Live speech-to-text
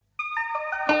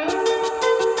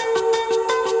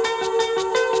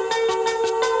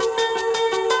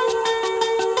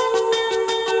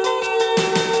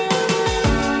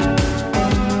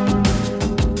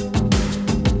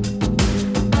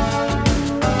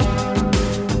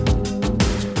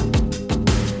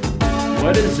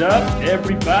What is up,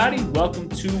 everybody? Welcome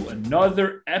to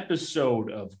another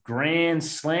episode of Grand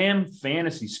Slam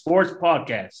Fantasy Sports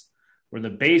Podcast, where the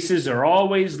bases are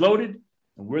always loaded,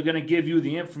 and we're going to give you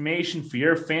the information for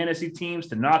your fantasy teams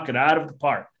to knock it out of the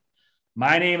park.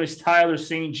 My name is Tyler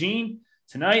St. Jean.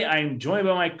 Tonight, I am joined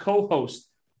by my co-host,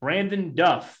 Brandon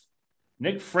Duff.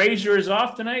 Nick Frazier is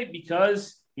off tonight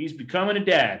because he's becoming a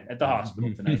dad at the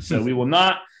hospital tonight, so we will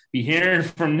not be hearing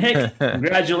from Nick.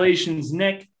 Congratulations,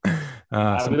 Nick.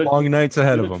 Some long nights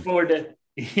ahead of them. We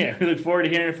look forward to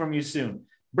hearing from you soon.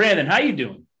 Brandon, how you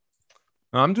doing?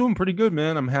 I'm doing pretty good,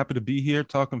 man. I'm happy to be here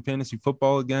talking fantasy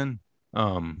football again.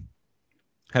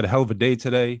 Had a hell of a day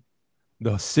today.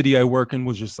 The city I work in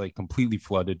was just like completely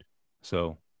flooded.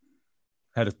 So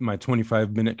had my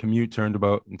 25-minute commute turned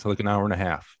about into like an hour and a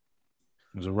half.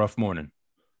 It was a rough morning.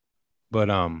 But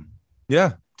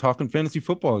yeah, talking fantasy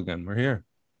football again. We're here.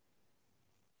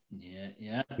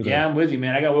 Yeah, I'm with you,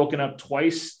 man. I got woken up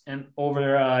twice and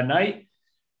overnight,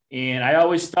 and I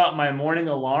always thought my morning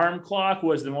alarm clock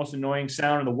was the most annoying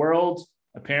sound in the world.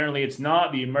 Apparently, it's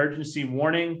not. The emergency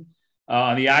warning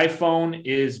on the iPhone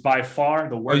is by far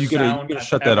the worst sound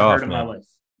I've ever heard in my life.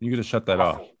 You got to shut that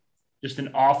off. Just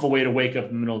an awful way to wake up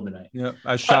in the middle of the night. Yeah,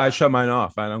 I shut mine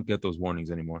off. I don't get those warnings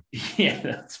anymore.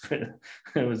 Yeah,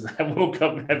 I woke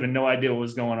up having no idea what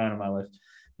was going on in my life.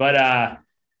 But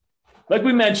like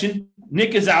we mentioned,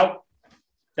 Nick is out.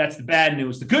 That's the bad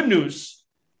news. The good news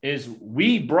is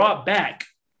we brought back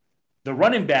the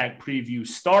running back preview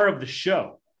star of the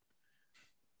show.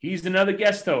 He's another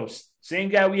guest host. Same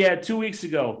guy we had 2 weeks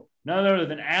ago. None other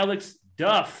than Alex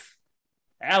Duff.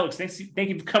 Alex, thank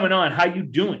you for coming on. How you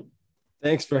doing?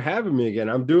 Thanks for having me again.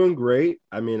 I'm doing great.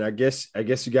 I mean, I guess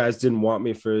you guys didn't want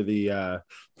me for the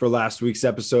for last week's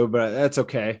episode, but that's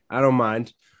okay. I don't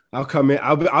mind. I'll come in.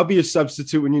 I'll be a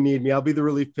substitute when you need me. I'll be the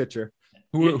relief pitcher.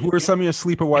 Who are some of your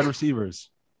sleeper wide receivers?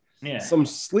 Yeah, some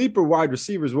sleeper wide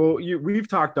receivers. Well, we've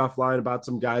talked offline about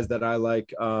some guys that I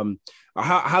like.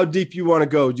 How deep you want to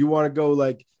go? Do you want to go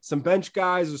like some bench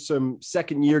guys or some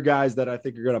second year guys that I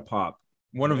think are gonna pop?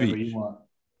 One of each. All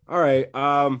right.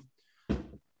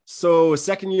 So a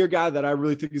second year guy that I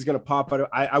really think is gonna pop.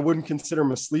 I wouldn't consider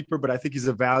him a sleeper, but I think he's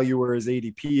a value where his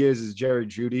ADP is Jerry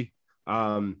Jeudy.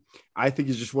 I think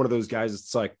he's just one of those guys.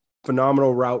 It's like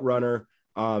phenomenal route runner.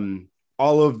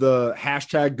 All of the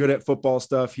hashtag good at football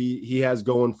stuff he has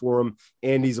going for him,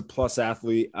 and he's a plus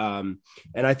athlete. And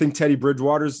I think Teddy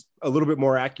Bridgewater's a little bit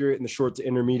more accurate in the short to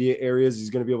intermediate areas. He's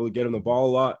going to be able to get him the ball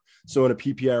a lot. So in a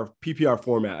PPR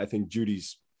format, I think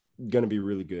Judy's going to be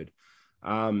really good.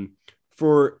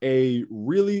 For a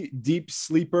really deep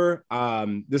sleeper,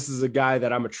 this is a guy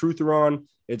that I'm a truther on.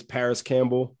 It's Paris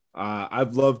Campbell.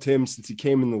 I've loved him since he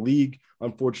came in the league.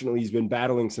 Unfortunately, he's been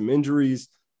battling some injuries.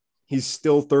 He's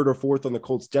still third or fourth on the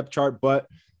Colts depth chart, but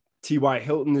T.Y.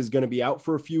 Hilton is going to be out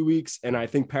for a few weeks, and I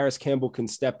think Paris Campbell can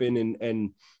step in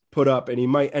and put up, and he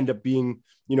might end up being,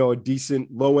 a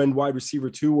decent low-end wide receiver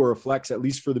too, or a flex, at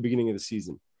least for the beginning of the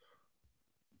season.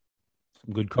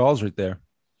 Some good calls right there.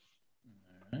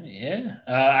 Yeah.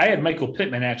 I had Michael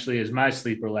Pittman actually as my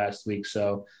sleeper last week,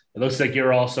 so it looks like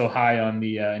you're also high on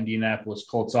the Indianapolis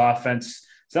Colts offense.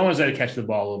 Someone's got to catch the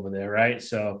ball over there, right?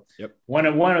 So yep. One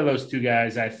of those two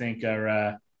guys I think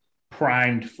are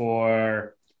primed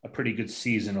for a pretty good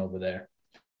season over there.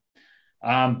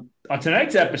 On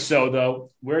tonight's episode,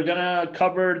 though, we're going to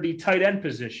cover the tight end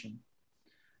position.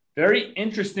 Very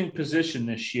interesting position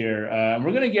this year.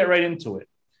 We're going to get right into it.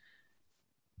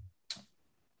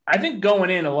 I think going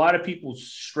in, a lot of people's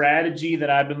strategy that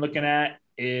I've been looking at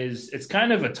is it's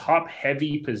kind of a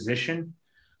top-heavy position.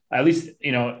 At least,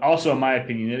 also in my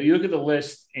opinion, you look at the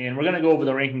list, and we're going to go over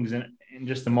the rankings in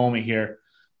just a moment here.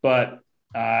 But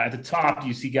at the top,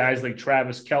 you see guys like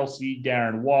Travis Kelce,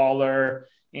 Darren Waller,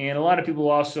 and a lot of people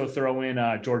also throw in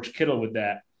George Kittle with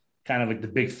that, kind of like the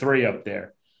big three up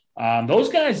there. Those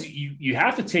guys you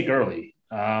have to take early.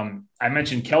 I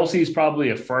mentioned Kelce is probably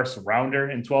a first rounder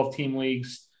in 12-team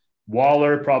leagues.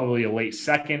 Waller probably a late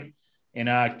second.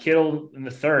 And Kittle in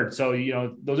the third. So,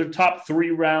 those are top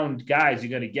 3-round guys you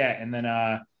got to get. And then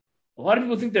a lot of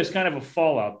people think there's kind of a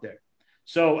fallout there.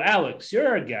 So, Alex,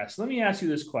 you're a guest. Let me ask you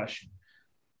this question.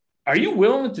 Are you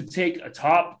willing to take a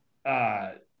top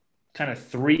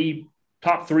three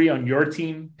on your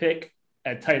team pick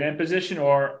at tight end position?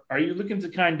 Or are you looking to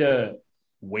kind of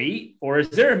wait? Or is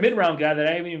there a mid-round guy that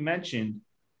I haven't even mentioned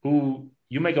who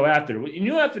you might go after?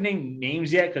 You don't have to name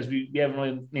names yet because we haven't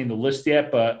really named the list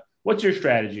yet, but what's your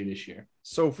strategy this year?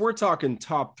 So if we're talking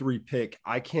top 3 pick,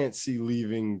 I can't see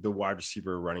leaving the wide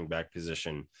receiver running back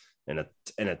position in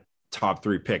a top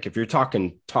 3 pick. If you're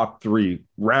talking top 3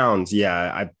 rounds,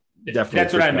 yeah, definitely.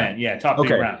 That's what I meant. Yeah, top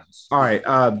 3 rounds. All right.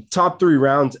 Top 3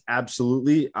 rounds,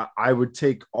 absolutely. I would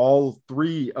take all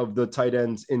 3 of the tight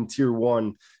ends in tier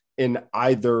 1 in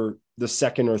either the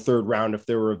second or third round if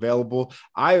they were available.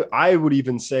 I would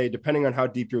even say, depending on how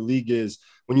deep your league is,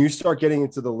 when you start getting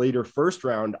into the later first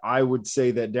round, I would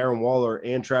say that Darren Waller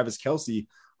and Travis Kelce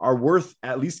are worth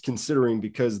at least considering,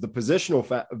 because the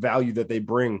positional value that they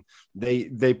bring,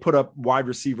 they put up wide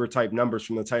receiver type numbers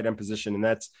from the tight end position. And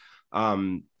that's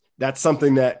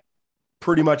something that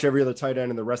pretty much every other tight end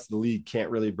in the rest of the league can't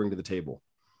really bring to the table.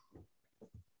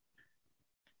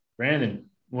 Brandon,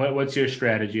 what's your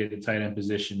strategy at the tight end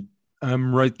position?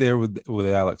 I'm right there with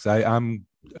Alex. I'm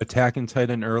attacking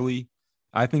tight end early.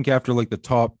 I think after like the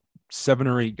top 7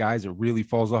 or 8 guys, it really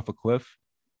falls off a cliff.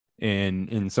 And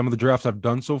in some of the drafts I've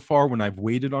done so far, when I've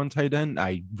waited on tight end,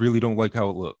 I really don't like how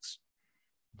it looks.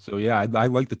 So yeah, I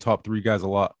like the top 3 guys a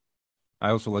lot. I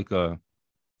also like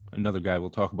another guy we'll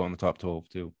talk about in the top 12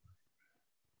 too.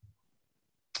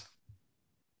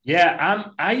 Yeah,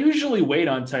 I usually wait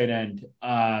on tight end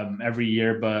every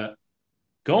year, but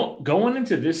going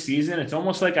into this season, it's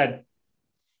almost like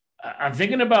I'm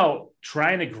thinking about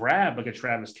trying to grab like a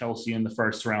Travis Kelce in the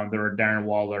first round or a Darren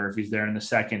Waller if he's there in the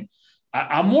second.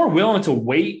 I'm more willing to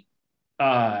wait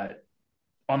on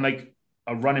like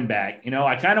a running back.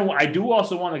 I do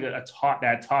also want like that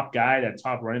top guy, that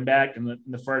top running back in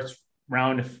the first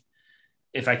round.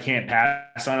 If I can't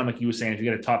pass on him, like you were saying, if you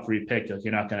get a top 3 pick, like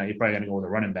you're probably gonna go with a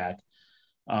running back.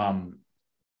 But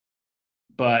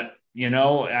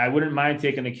I wouldn't mind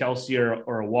taking a Kelce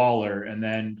or a Waller and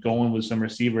then going with some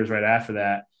receivers right after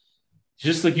that.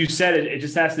 Just like you said, it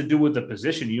just has to do with the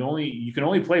position. You can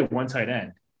only play one tight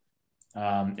end.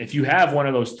 If you have one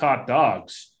of those top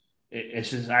dogs, it's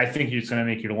just, I think it's going to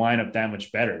make your lineup that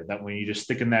much better. That when you just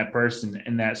stick in that person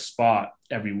in that spot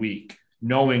every week,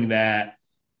 knowing that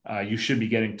you should be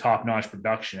getting top-notch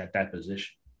production at that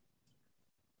position.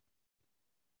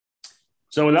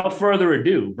 So without further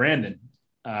ado, Brandon,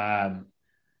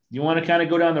 you want to kind of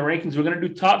go down the rankings? We're going to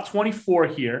do top 24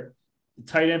 here, the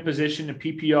tight end position in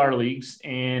PPR leagues.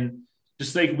 And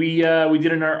just like we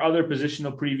did in our other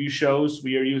positional preview shows,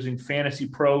 we are using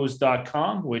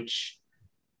fantasypros.com, which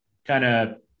kind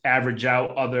of average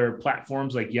out other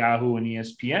platforms like Yahoo and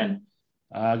ESPN.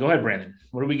 Go ahead, Brandon.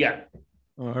 What do we got?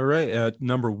 All right. At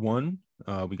number 1,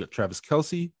 we got Travis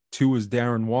Kelce. 2 is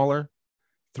Darren Waller.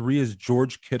 3 is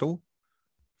George Kittle.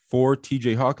 4,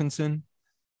 TJ Hawkinson.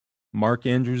 Mark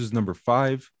Andrews is number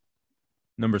 5.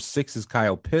 Number 6 is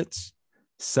Kyle Pitts.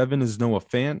 7 is Noah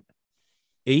Fant.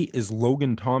 8 is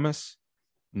Logan Thomas.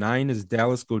 9 is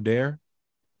Dallas Goedert.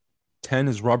 10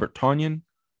 is Robert Tonyan.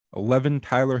 11,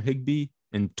 Tyler Higbee.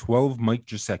 And 12, Mike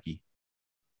Gesicki.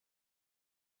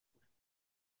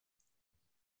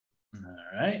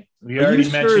 All right. We already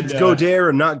mentioned it's Goedert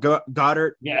and not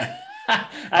Goddard. Yeah.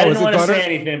 I didn't want to say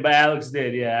anything, but Alex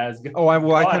did. Yeah.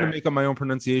 I kind of make up my own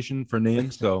pronunciation for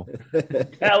names. So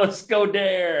Dallas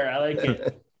Goedert. I like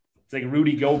it. It's like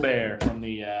Rudy Gobert from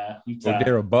the Utah.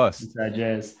 Goedert a bust. Utah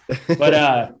Jazz.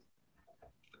 But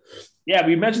yeah,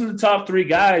 we mentioned the top 3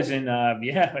 guys, and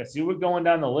as you were going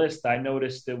down the list, I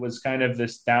noticed it was kind of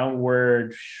this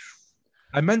downward.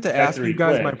 I meant to ask you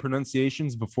guys my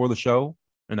pronunciations before the show,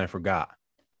 and I forgot.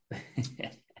 I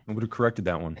would have corrected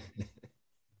that one.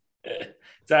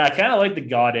 So I kind of like the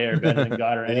Goddard better than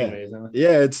Goddard anyways.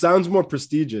 Yeah, it sounds more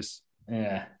prestigious.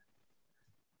 Yeah.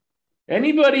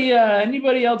 Anybody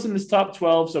else in this top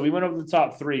 12? So we went over the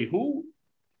top 3. Who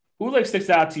like sticks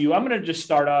out to you? I'm going to just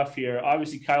start off here.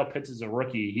 Obviously, Kyle Pitts is a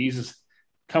rookie. He's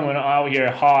coming out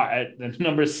here hot at the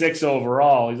number 6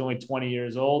 overall. He's only 20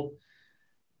 years old.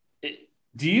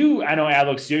 I know,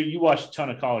 Alex, you watch a ton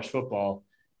of college football.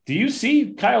 Do you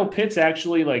see Kyle Pitts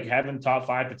actually like having top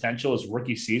 5 potential his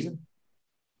rookie season?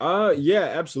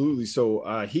 Yeah, absolutely.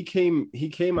 So he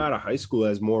came out of high school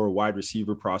as more a wide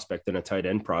receiver prospect than a tight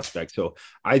end prospect. So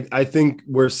I think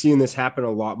we're seeing this happen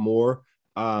a lot more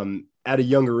at a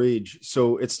younger age.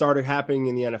 So it started happening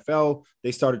in the NFL.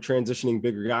 They started transitioning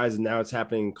bigger guys, and now it's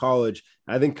happening in college.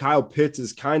 I think Kyle Pitts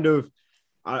is kind of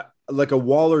like a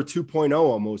Waller 2.0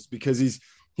 almost, because he's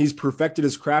perfected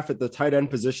his craft at the tight end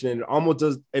position, and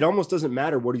it almost doesn't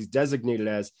matter what he's designated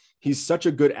as. He's such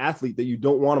a good athlete that you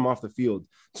don't want him off the field.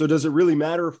 So does it really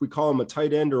matter if we call him a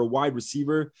tight end or a wide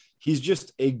receiver? He's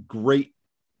just a great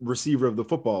receiver of the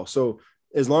football. So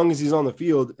as long as he's on the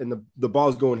field and the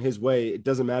ball's going his way, it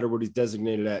doesn't matter what he's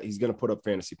designated at. He's going to put up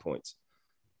fantasy points.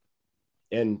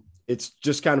 And it's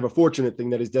just kind of a fortunate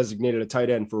thing that he's designated a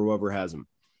tight end for whoever has him.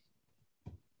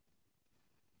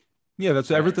 Yeah,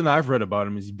 that's everything I've read about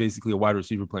him. Is he's basically a wide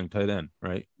receiver playing tight end,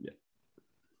 right?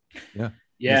 Yeah.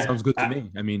 That sounds good to me.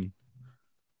 I mean,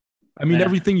 I mean, Nah.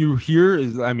 everything you hear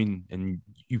is, I mean, and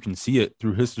you can see it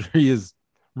through history, is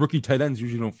rookie tight ends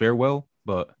usually don't fare well,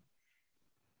 but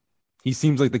he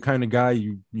seems like the kind of guy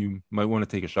you might want to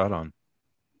take a shot on.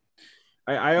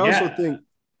 I also Yeah. think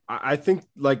I think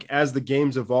like as the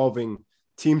game's evolving,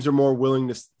 teams are more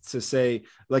willing to say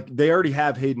like they already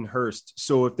have Hayden Hurst.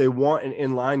 So if they want an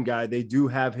inline guy, they do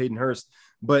have Hayden Hurst.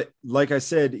 But like I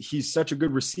said, he's such a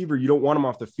good receiver, you don't want him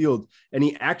off the field. And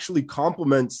he actually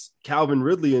complements Calvin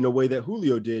Ridley in a way that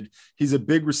Julio did. He's a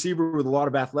big receiver with a lot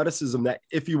of athleticism that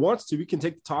if he wants to, he can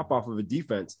take the top off of a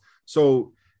defense.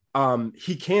 So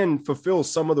he can fulfill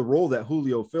some of the role that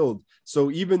Julio filled. So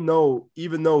even though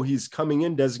he's coming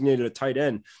in designated a tight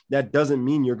end, that doesn't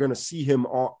mean you're going to see him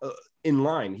in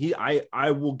line.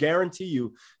 I will guarantee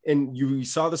you, and you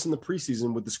saw this in the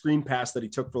preseason with the screen pass that he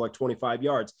took for like 25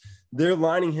 yards. They're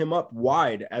lining him up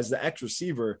wide as the X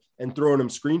receiver and throwing him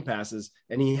screen passes,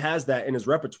 and he has that in his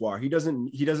repertoire. He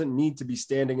doesn't need to be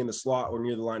standing in the slot or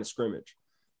near the line of scrimmage.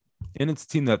 And it's a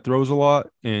team that throws a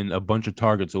lot, and a bunch of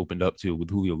targets opened up too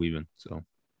with Julio leaving. So,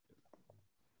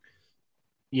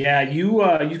 Yeah,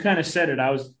 you kind of said it. I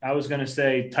was going to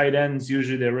say tight ends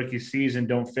usually their rookie season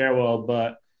don't fare well,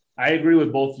 but I agree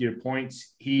with both of your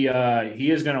points. He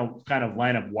is going to kind of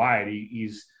line up wide.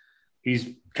 He's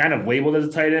kind of labeled as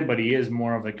a tight end, but he is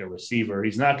more of like a receiver.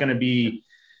 He's not going to be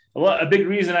a big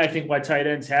reason I think why tight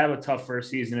ends have a tough first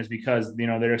season is because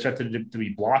they're expected to be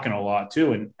blocking a lot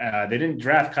too, and they didn't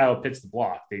draft Kyle Pitts to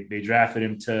block. They drafted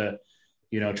him to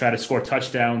try to score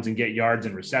touchdowns and get yards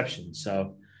and receptions.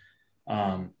 So.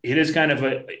 It is kind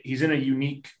of he's in a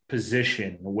unique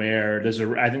position where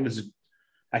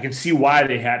I can see why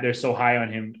they're so high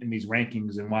on him in these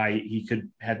rankings and why he could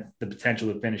have the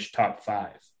potential to finish top 5.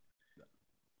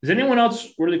 Does anyone else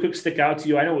really quick stick out to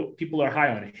you? I know people are high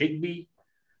on Higbee.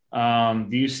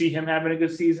 Do you see him having a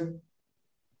good season?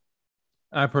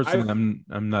 I personally,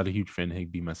 I'm not a huge fan of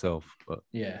Higbee myself, but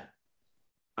yeah,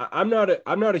 I'm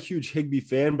not a huge Higbee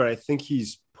fan, but I think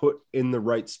he's put in the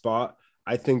right spot.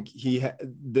 I think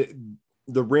the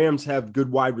Rams have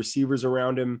good wide receivers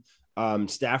around him.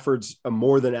 Stafford's a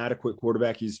more than adequate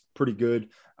quarterback. He's pretty good.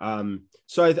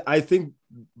 So I think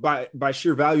by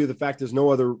sheer value, the fact there's no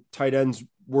other tight ends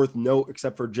worth note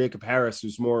except for Jacob Harris,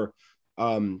 who's more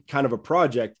kind of a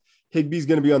project. Higbee's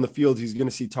going to be on the field. He's going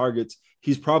to see targets.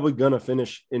 He's probably going to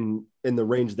finish in the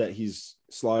range that he's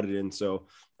slotted in. So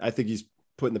I think he's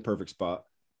put in the perfect spot.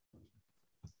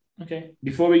 Okay.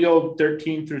 Before we go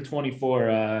 13 through 24,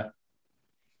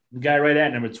 the guy right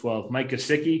at number 12, Mike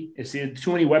Gesicki. Is he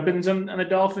too many weapons on the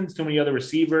Dolphins? Too many other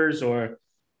receivers? Or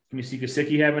can you see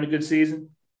Gesicki having a good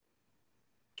season?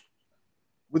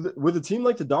 With a team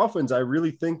like the Dolphins, I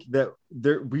really think that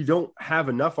we don't have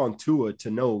enough on Tua to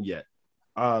know yet.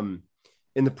 In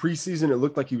the preseason, it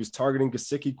looked like he was targeting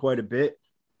Gesicki quite a bit.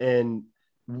 And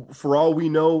for all we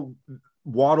know,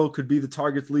 Waddle could be the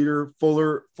targets leader.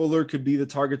 Fuller could be the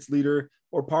targets leader,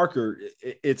 or Parker.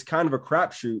 It's kind of a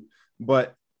crapshoot.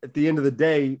 But at the end of the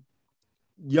day,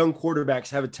 young quarterbacks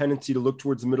have a tendency to look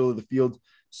towards the middle of the field,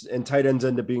 and tight ends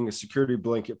end up being a security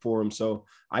blanket for him. So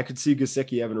I could see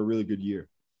Gesicki having a really good year.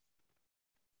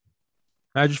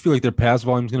 I just feel like their pass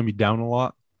volume is going to be down a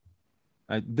lot.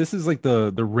 This is like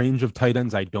the range of tight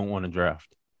ends I don't want to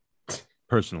draft,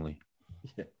 personally.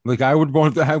 Yeah. Like I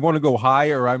want to go high,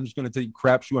 or I'm just going to take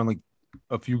crapshoot on like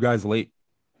a few guys late.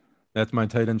 That's my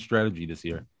tight end strategy this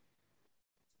year.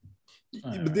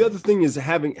 But the other thing is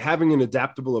having an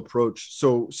adaptable approach.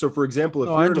 So for example, if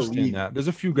you're I in a understand league, that there's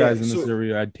a few guys in this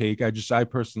area I'd take. I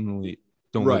personally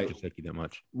don't like Gesicki that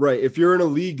much. Right. If you're in a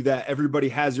league that everybody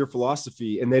has your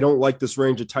philosophy and they don't like this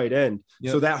range of tight end,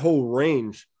 so that whole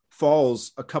range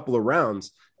falls a couple of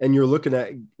rounds, and you're looking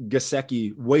at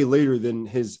Gesicki way later than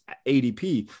his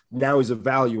ADP. Now he's a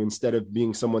value instead of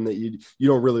being someone that you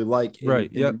don't really like in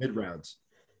the mid rounds.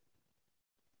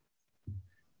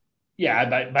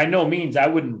 Yeah, by no means I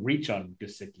wouldn't reach on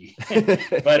Gesicki,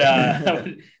 but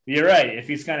you're right. If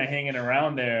he's kind of hanging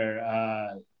around there,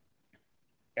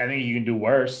 I think you can do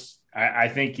worse. I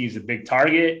think he's a big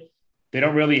target. They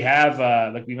don't really have,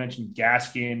 like we mentioned,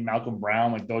 Gaskin, Malcolm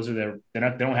Brown. Like those are they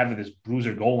don't have this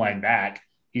bruiser goal line back.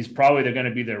 He's probably going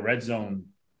to be their red zone,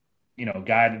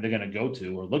 guy that they're going to go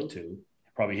to or look to.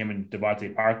 Probably him and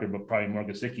Devontae Parker, but probably more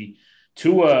Gesicki.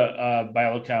 Tua, by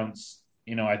all accounts,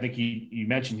 I think you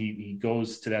mentioned he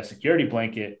goes to that security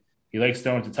blanket. He likes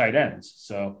throwing to tight ends.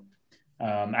 So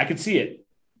I could see it,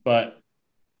 but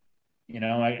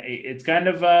it's kind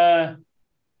of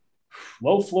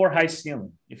low floor, high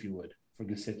ceiling, if you would, for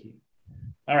Gesicki.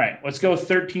 All right, let's go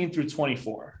 13 through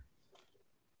 24.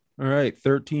 All right,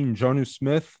 13, Jonnu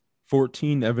Smith.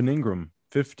 14, Evan Ingram.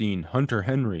 15, Hunter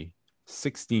Henry.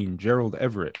 16, Gerald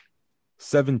Everett.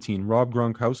 17, Rob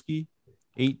Gronkowski.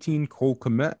 18, Cole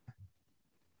Kmet.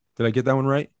 Did I get that one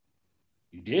right?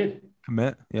 You did.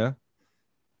 Kmet, yeah.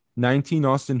 19,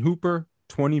 Austin Hooper.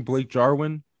 20, Blake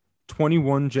Jarwin.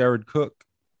 21, Jared Cook.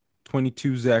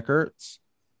 22, Zach Ertz.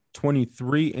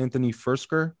 23, Anthony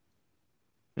Fursker.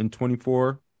 And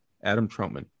 24, Adam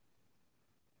Troutman.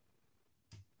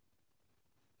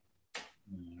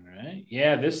 All right.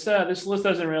 Yeah, this list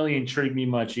doesn't really intrigue me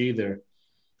much either.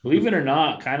 Believe it or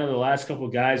not, kind of the last couple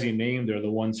of guys you named are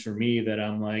the ones for me that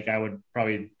I'm like I would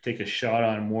probably take a shot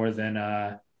on more than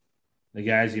the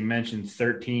guys you mentioned,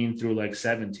 13 through like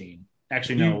 17.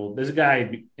 Actually, no, there's a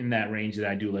guy in that range that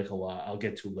I do like a lot. I'll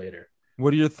get to later.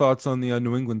 What are your thoughts on the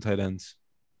New England tight ends?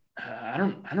 I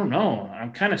don't know.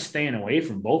 I'm kind of staying away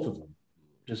from both of them.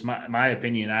 Just my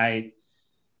opinion. I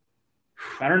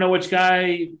don't know which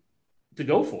guy to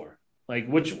go for. Like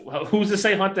who's to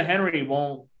say Hunter Henry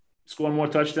won't score more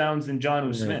touchdowns than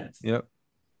Jonnu Smith?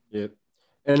 Yep.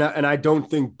 And I don't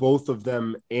think both of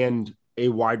them and a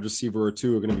wide receiver or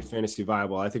two are going to be fantasy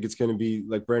viable. I think it's going to be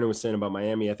like Brandon was saying about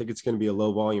Miami. I think it's going to be a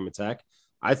low volume attack.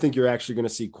 I think you're actually going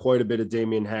to see quite a bit of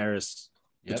Damian Harris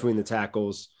between the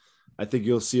tackles. I think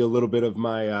you'll see a little bit of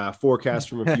my forecast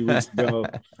from a few weeks ago.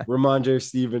 Ramondre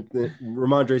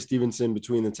Stevenson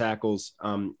between the tackles,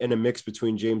 and a mix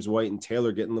between James White and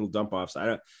Taylor getting little dump offs.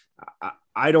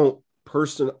 I don't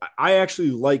personally. I actually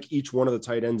like each one of the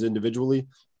tight ends individually.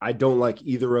 I don't like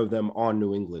either of them on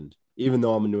New England, even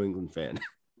though I'm a New England fan.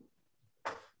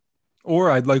 Or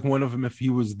I'd like one of them if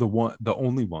he was the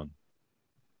only one,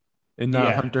 and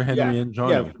not Hunter Henry and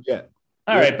John. Yeah.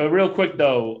 All right, but real quick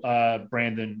though,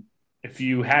 Brandon, if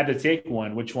you had to take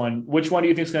one, which one do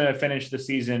you think is going to finish the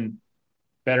season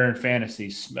better in fantasy,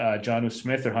 Jonnu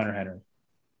Smith or Hunter Henry?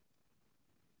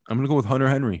 I'm going to go with Hunter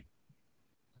Henry.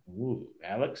 Ooh,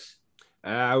 Alex?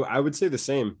 I would say the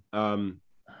same.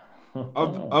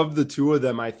 Of the two of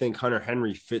them, I think Hunter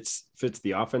Henry fits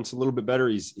the offense a little bit better.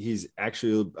 He's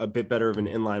actually a bit better of an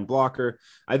inline blocker.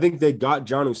 I think they got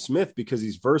Jonnu Smith because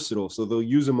he's versatile, so they'll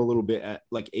use him a little bit at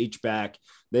like H-back.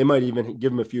 They might even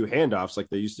give him a few handoffs like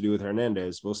they used to do with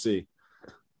Hernandez. We'll see.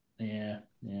 Yeah.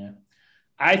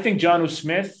 I think Jonnu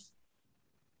Smith,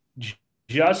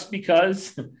 just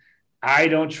because I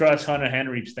don't trust Hunter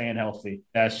Henry staying healthy.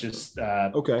 That's just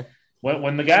okay.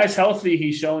 When the guy's healthy,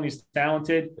 he's showing he's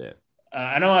talented. Yeah.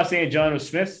 I know I'm not saying Jonnu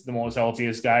Smith's the most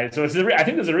healthiest guy. So I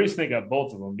think there's a reason they got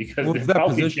both of them because they're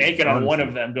probably banking on one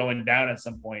of them going down at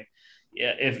some point.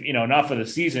 Yeah, if not for the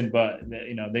season, but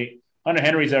Hunter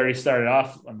Henry's already started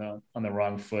off on the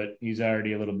wrong foot. He's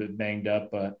already a little bit banged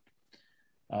up, but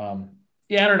I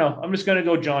don't know. I'm just gonna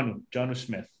go Jonnu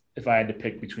Smith if I had to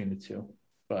pick between the two.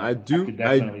 But I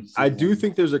do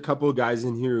think there's a couple of guys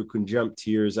in here who can jump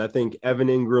tiers. I think Evan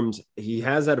Ingram's he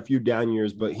has had a few down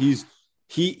years, but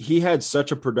he had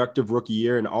such a productive rookie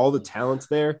year and all the talents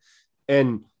there.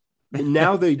 And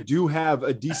now they do have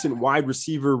a decent wide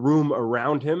receiver room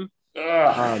around him.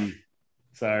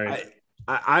 Sorry.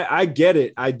 I get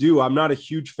it. I do. I'm not a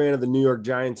huge fan of the New York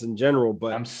Giants in general,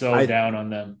 but I'm so down on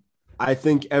them. I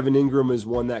think Evan Ingram is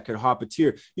one that could hop a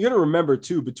tier. You got to remember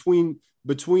too, between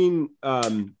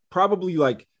probably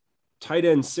like tight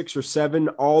end 6 or 7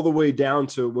 all the way down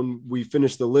to when we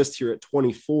finish the list here at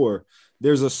 24,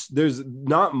 there's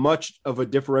not much of a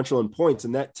differential in points.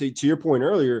 And that to your point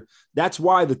earlier, that's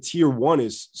why the tier 1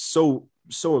 is so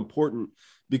important,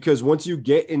 because once you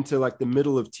get into like the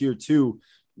middle of tier 2,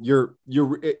 you're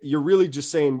really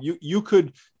just saying you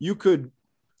could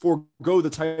forego the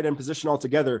tight end position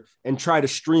altogether and try to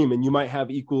stream, and you might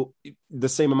have the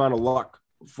same amount of luck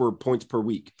for points per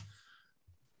week.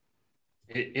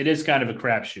 It is kind of a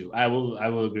crapshoot. I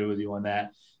will agree with you on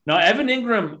that. Now, Evan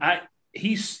Ingram,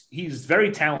 he's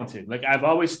very talented. Like I've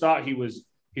always thought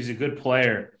he's a good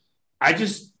player.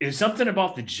 There's something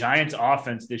about the Giants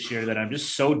offense this year that I'm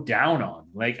just so down on.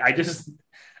 Like I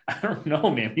don't know,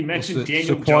 man. We mentioned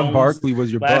Daniel Jones. Barkley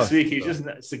was your last week. He's just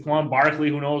Saquon Barkley.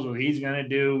 Who knows what he's going to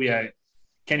do? We got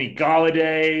Kenny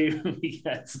Golladay. We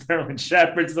got Sterling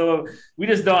Shepard. So we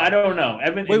just don't. I don't know.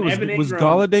 Evan Ingram, was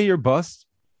Golladay your bust?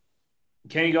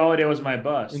 Kenny Golladay was my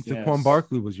bust. And Saquon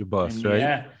Barkley was your bust, right?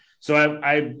 Yeah. So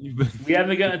we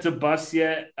haven't gotten to bust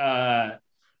yet.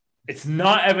 It's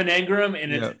not Evan Ingram,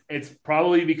 and it's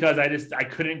probably because I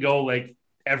couldn't go like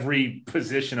every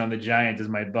position on the Giants as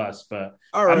my bust, but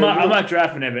right, I'm not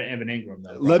drafting Evan Ingram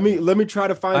though. Let me try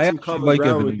to find some common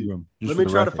ground with you. Let me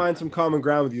try to find some common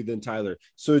ground with you then, Tyler.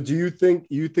 So do you think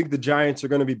the Giants are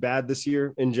going to be bad this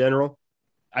year in general?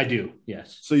 I do,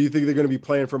 yes. So you think they're going to be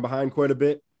playing from behind quite a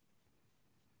bit?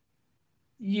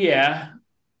 Yeah.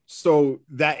 So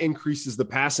that increases the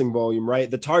passing volume, right?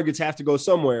 The targets have to go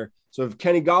somewhere. So if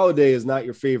Kenny Golladay is not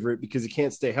your favorite because he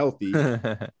can't stay healthy,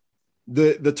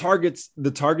 the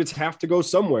targets have to go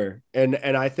somewhere. And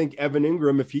I think Evan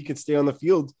Ingram, if he can stay on the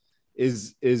field,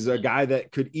 is a guy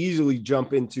that could easily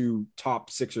jump into top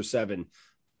 6 or 7.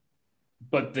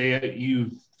 But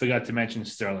you forgot to mention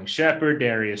Sterling Shepard,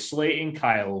 Darius Slayton,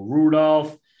 Kyle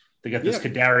Rudolph. They got this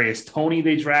Kadarius Toney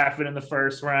they drafted in the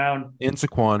first round. And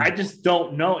Saquon. I just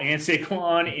don't know. And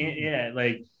Saquon.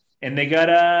 And they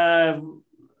got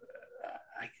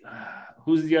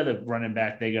who's the other running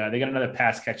back they got? They got another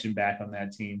pass catching back on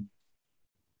that team.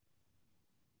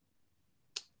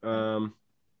 Can't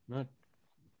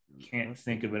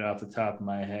think of it off the top of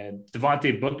my head.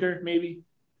 Devontae Booker, maybe.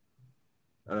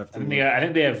 I think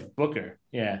they have Booker.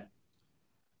 Yeah.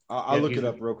 I'll look it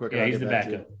up real quick. Yeah, he's the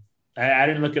backup. I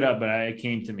didn't look it up, but it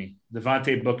came to me.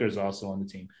 Devontae Booker is also on the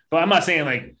team. But I'm not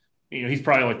saying he's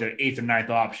probably like the 8th or 9th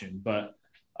option. But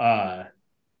I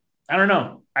don't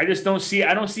know. I don't see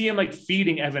him like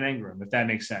feeding Evan Ingram, if that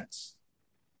makes sense.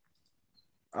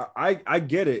 I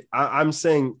get it. I'm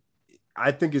saying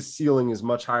I think his ceiling is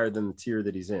much higher than the tier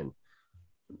that he's in.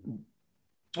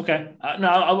 Okay. No,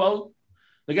 I'll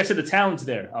like I said, the talent's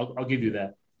there. I'll give you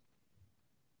that.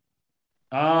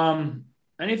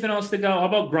 Anything else to go? How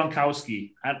about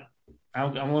Gronkowski?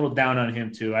 I'm a little down on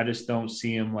him too. I just don't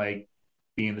see him like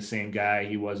being the same guy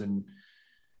he was in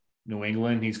New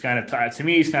England. He's kind of to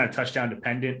me, he's kind of touchdown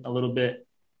dependent a little bit.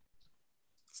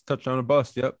 It's touchdown or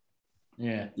bust. Yep.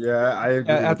 Yeah. Yeah, I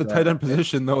agree. At the tight end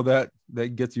position, though, that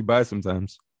gets you by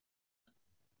sometimes.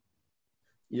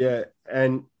 Yeah,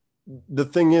 and the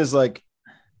thing is, like,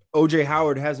 OJ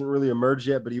Howard hasn't really emerged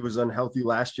yet, but he was unhealthy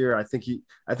last year. I think he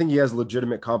has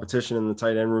legitimate competition in the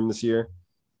tight end room this year.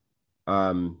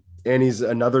 And he's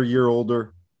another year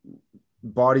older.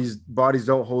 Bodies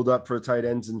don't hold up for tight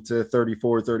ends into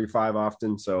 34, 35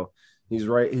 often. So he's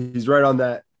right on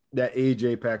that age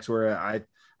apex where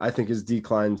I think his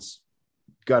decline's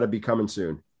got to be coming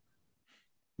soon.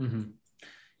 Mm-hmm.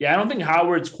 Yeah, I don't think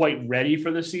Howard's quite ready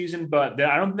for the season, but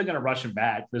I don't think they're going to rush him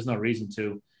back. There's no reason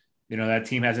to. That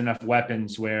team has enough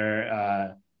weapons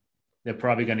where they're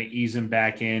probably going to ease him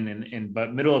back in.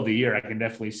 But middle of the year, I can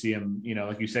definitely see him,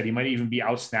 like you said, he might even be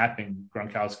out snapping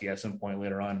Gronkowski at some point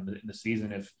later on in the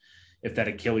season if that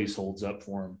Achilles holds up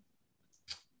for him.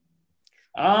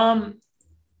 All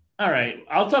right.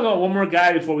 I'll talk about one more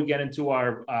guy before we get into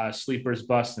our sleepers,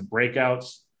 busts, and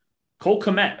breakouts. Cole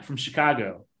Kmet from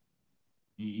Chicago.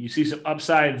 You see some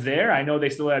upside there. I know they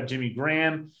still have Jimmy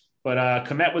Graham. But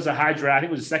Kmet was a high draft. I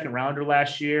think it was a second rounder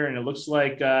last year. And it looks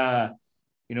like,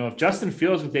 if Justin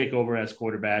Fields would take over as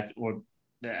quarterback, or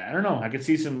I don't know, I could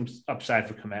see some upside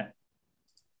for Kmet.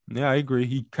 Yeah, I agree.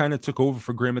 He kind of took over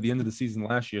for Graham at the end of the season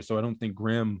last year. So I don't think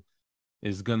Graham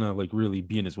is going to really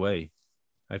be in his way.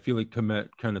 I feel like Kmet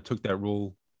kind of took that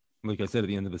role, like I said, at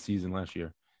the end of the season last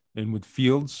year. And with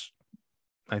Fields,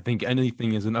 I think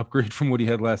anything is an upgrade from what he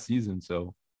had last season.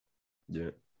 So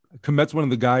yeah, Kmet's one of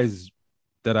the guys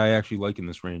that I actually like in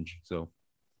this range. So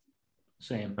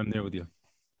same. I'm there with you.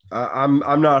 I'm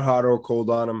not hot or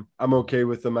cold on him. I'm okay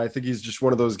with him. I think he's just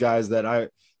one of those guys that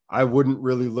I wouldn't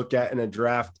really look at in a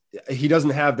draft. He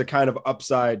doesn't have the kind of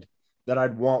upside that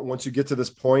I'd want once you get to this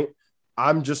point.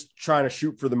 I'm just trying to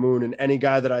shoot for the moon, and any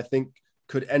guy that I think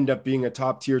could end up being a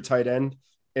top tier tight end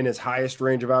in his highest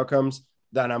range of outcomes,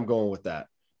 then I'm going with that.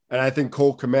 And I think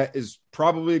Cole Kmet is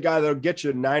probably a guy that'll get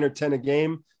you 9 or 10 a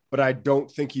game, but I don't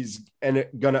think he's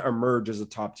going to emerge as a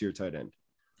top tier tight end.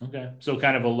 Okay. So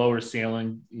kind of a lower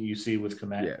ceiling you see with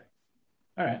Kmet.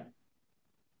 Yeah.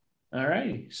 All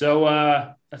right.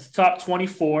 So that's the top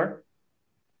 24.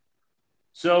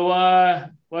 So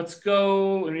let's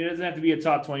go. I mean, it doesn't have to be a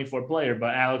top 24 player,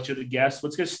 but Alex, you're the guest.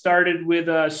 Let's get started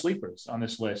with sleepers on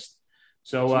this list.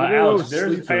 So Alex,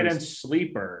 there's a tight end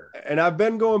sleeper. And I've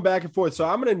been going back and forth. So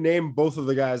I'm going to name both of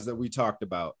the guys that we talked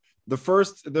about. The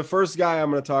first guy I'm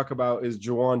going to talk about is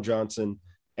Juwan Johnson.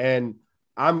 And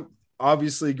I'm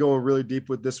obviously going really deep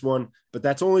with this one, but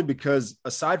that's only because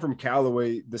aside from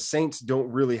Callaway, the Saints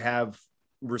don't really have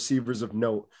receivers of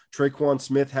note. Traquan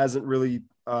Smith hasn't really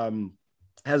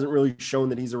shown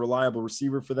that he's a reliable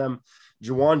receiver for them.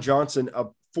 Juwan Johnson, a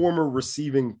former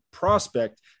receiving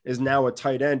prospect, is now a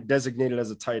tight end, designated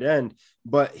as a tight end,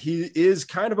 but he is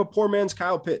kind of a poor man's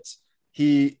Kyle Pitts.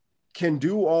 He can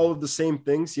do all of the same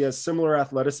things. He has similar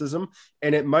athleticism,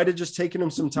 and it might have just taken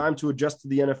him some time to adjust to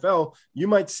the NFL. You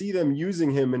might see them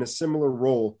using him in a similar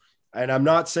role. And I'm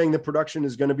not saying the production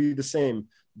is going to be the same,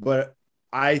 but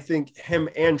I think him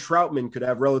and Troutman could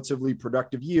have relatively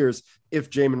productive years if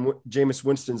Jameis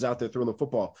Winston's out there throwing the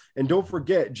football. And don't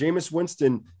forget, Jameis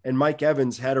Winston and Mike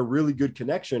Evans had a really good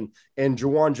connection. And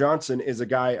Juwan Johnson is a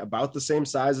guy about the same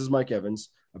size as Mike Evans,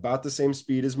 about the same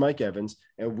speed as Mike Evans.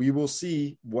 And we will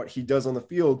see what he does on the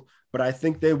field. But I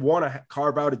think they want to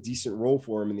carve out a decent role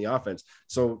for him in the offense.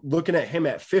 So looking at him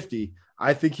at 50,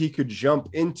 I think he could jump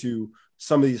into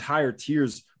some of these higher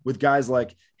tiers with guys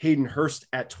like Hayden Hurst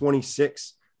at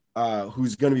 26,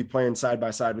 who's going to be playing side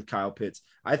by side with Kyle Pitts.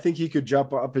 I think he could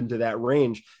jump up into that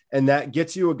range, and that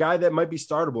gets you a guy that might be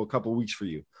startable a couple of weeks for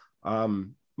you.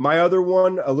 My other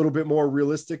one, a little bit more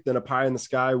realistic than a pie in the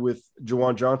sky with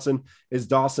Juwan Johnson, is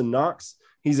Dawson Knox.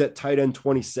 He's at tight end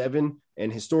 27,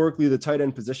 and historically the tight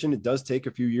end position, it does take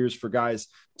a few years for guys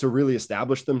to really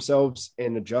establish themselves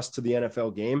and adjust to the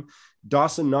NFL game.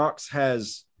 Dawson Knox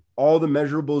has all the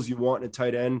measurables you want in a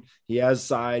tight end. He has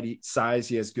size,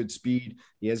 he has good speed,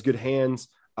 he has good hands.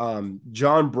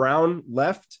 John Brown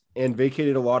left and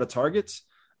vacated a lot of targets.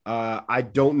 I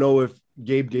don't know if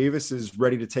Gabe Davis is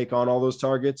ready to take on all those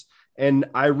targets. And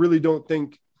I really don't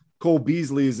think Cole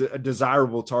Beasley is a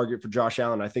desirable target for Josh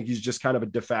Allen. I think he's just kind of a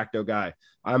de facto guy.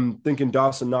 I'm thinking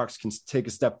Dawson Knox can take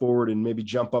a step forward and maybe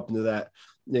jump up into that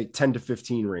 10 to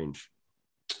 15 range.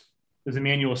 Does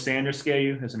Emmanuel Sanders scare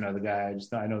you? There's another guy.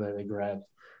 I know that they grabbed.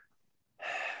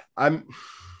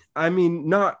 I mean,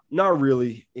 not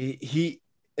really. He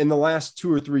in the last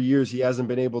 2 or 3 years, he hasn't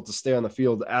been able to stay on the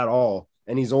field at all,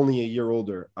 and he's only a year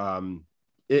older.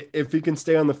 If he can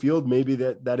stay on the field, maybe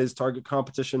that is target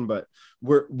competition, but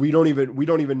we don't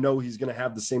even know he's going to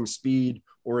have the same speed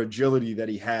or agility that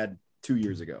he had 2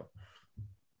 years ago.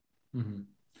 Mm-hmm.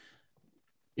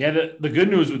 Yeah, the good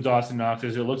news with Dawson Knox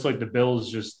is it looks like the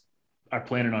Bills just are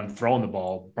planning on throwing the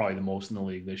ball probably the most in the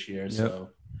league this year. Yep. So,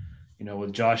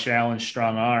 with Josh Allen's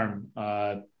strong arm,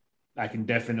 I can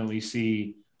definitely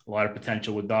see a lot of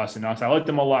potential with Dawson Knox. I liked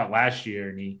him a lot last year,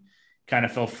 and he kind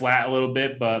of fell flat a little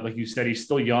bit, but like you said, he's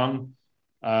still young,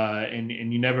 and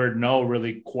you never know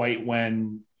really quite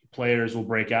when players will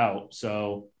break out.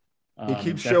 So he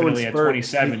keeps showing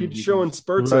spurts. He keeps showing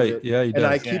spurts right. of it. Yeah, he does.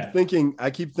 And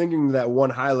I keep thinking that one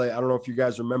highlight. I don't know if you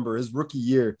guys remember his rookie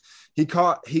year. He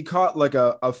caught like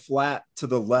a flat to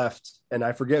the left, and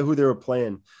I forget who they were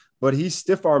playing, but he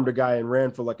stiff armed a guy and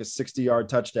ran for like a 60-yard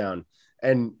touchdown.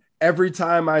 And every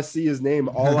time I see his name,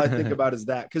 all I think about is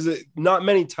that, because not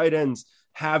many tight ends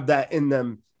have that in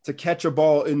them to catch a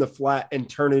ball in the flat and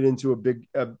turn it into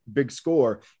a big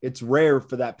score. It's rare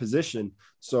for that position.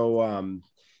 So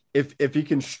if he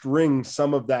can string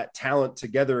some of that talent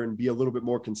together and be a little bit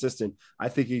more consistent, I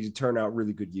think he could turn out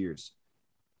really good years.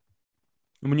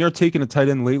 And when you're taking a tight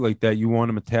end late like that, you want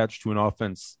him attached to an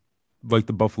offense like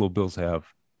the Buffalo Bills have.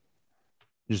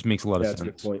 It just makes a lot of sense. That's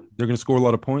a good point. They're going to score a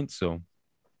lot of points, so.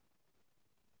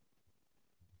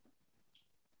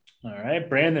 All right,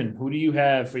 Brandon, who do you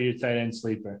have for your tight end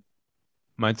sleeper?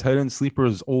 My tight end sleeper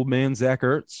is old man Zach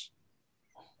Ertz.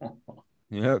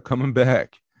 Yeah, coming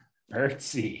back.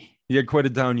 Ertzy. He had quite a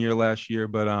down year last year,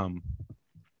 but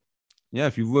yeah,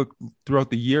 if you look throughout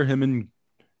the year, him and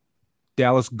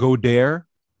Dallas Goedert,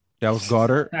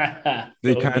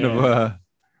 they kind of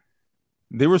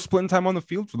they were splitting time on the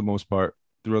field for the most part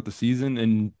throughout the season,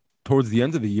 and towards the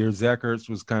end of the year, Zach Ertz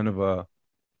was kind of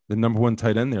the number one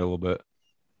tight end there a little bit,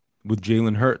 with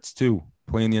Jalen Hurts too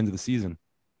playing the end of the season.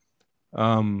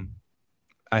 When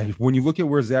you look at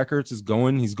where Zach Ertz is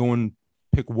going, he's going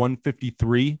pick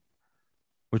 153,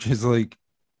 which is like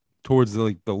towards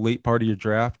the late part of your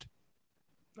draft.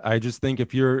 I just think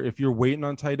if you're waiting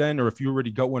on tight end, or if you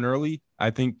already got one early,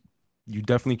 I think you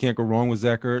definitely can't go wrong with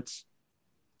Zach Ertz.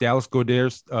 Dallas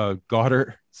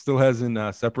Goedert still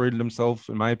hasn't separated himself,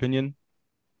 in my opinion.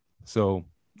 So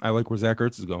I like where Zach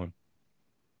Ertz is going,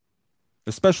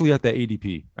 especially at that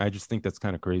ADP. I just think that's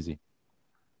kind of crazy.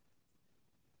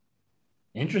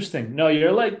 Interesting. No,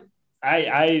 you're like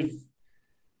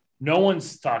no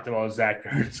one's talked about Zach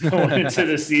Ertz going into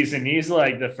the season. He's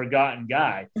like the forgotten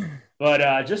guy.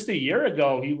 But just a year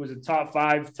ago, he was a top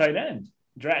 5 tight end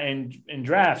in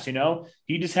drafts.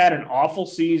 He just had an awful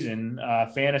season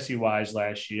fantasy-wise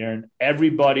last year, and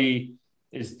everybody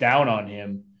is down on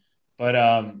him.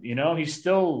 But, he's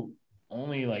still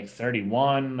only like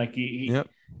 31. Like he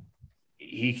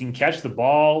can catch the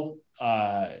ball.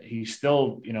 He's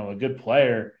still, a good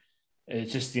player.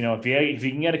 It's just, if he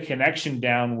can get a connection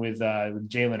down with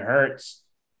Jalen Hurts,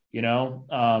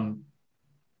 I'm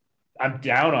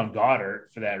down on Goddard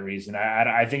for that reason.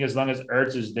 I think as long as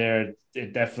Ertz is there,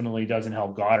 it definitely doesn't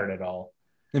help Goddard at all.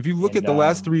 If you look at the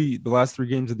last three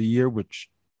games of the year, which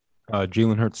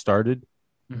Jalen Hurts started,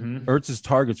 Ertz's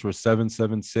targets were 7,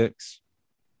 7, 6.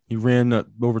 He ran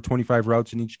over 25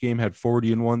 routes in each game, had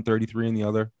 40 in one, 33 in the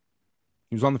other.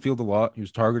 He was on the field a lot. He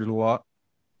was targeted a lot.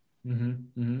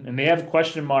 And they have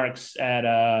question marks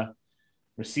at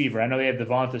receiver. I know they have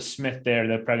Devonta Smith there.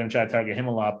 They're probably going to try to target him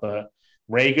a lot, but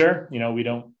Rager, we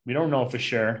don't know for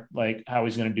sure like how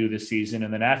he's going to do this season.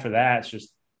 And then after that, it's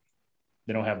just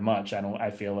they don't have much.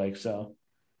 I feel like so.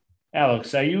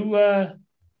 Alex, are you?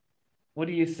 What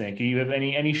do you think? Do you have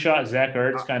any shot Zach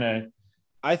Ertz kind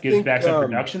of gives back some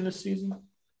production this season?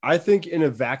 I think in a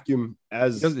vacuum, he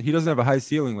doesn't have a high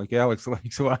ceiling like Alex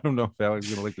likes, so I don't know if Alex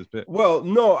is gonna like this pick. Well,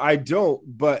 no, I don't.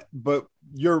 But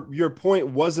your point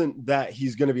wasn't that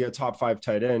he's going to be a top 5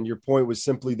 tight end. Your point was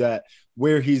simply that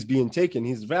where he's being taken,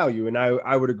 he's value, and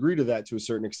I would agree to that to a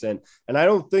certain extent. And I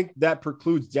don't think that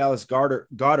precludes Dallas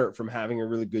Goedert from having a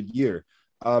really good year.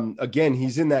 Again,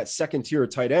 he's in that second tier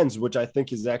of tight ends, which I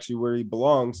think is actually where he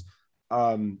belongs.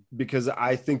 Because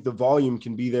I think the volume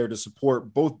can be there to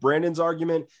support both Brandon's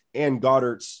argument and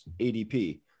Goddard's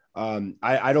ADP.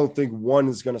 I don't think one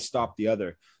is going to stop the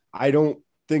other. I don't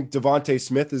think Devontae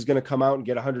Smith is going to come out and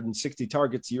get 160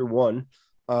 targets year one.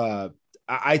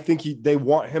 I think they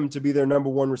want him to be their number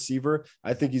one receiver.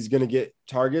 I think he's going to get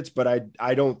targets, but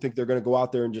I don't think they're going to go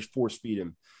out there and just force feed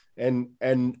him.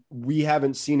 And we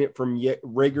haven't seen it from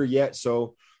Rager yet.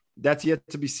 So that's yet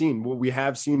to be seen. What we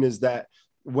have seen is that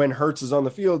when Hurts is on the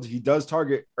field, he does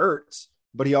target Ertz,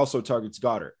 but he also targets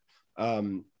Goddard.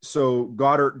 So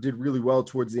Goddard did really well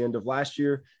towards the end of last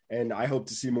year, and I hope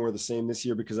to see more of the same this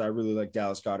year because I really like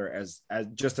Dallas Goedert as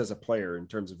just as a player in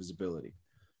terms of his ability.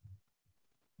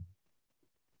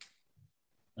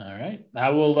 All right, I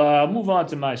will move on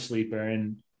to my sleeper,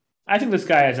 and I think this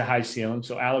guy has a high ceiling,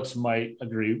 so Alex might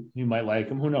agree. You might like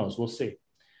him. Who knows? We'll see.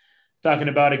 Talking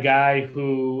about a guy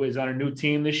who is on a new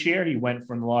team this year. He went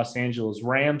from the Los Angeles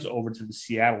Rams over to the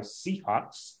Seattle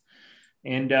Seahawks.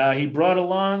 And he brought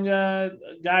along a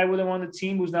guy with him on the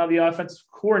team who's now the offensive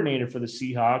coordinator for the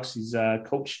Seahawks. He's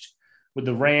coached with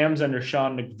the Rams under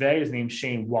Sean McVay. His name's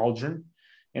Shane Waldron.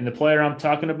 And the player I'm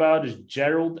talking about is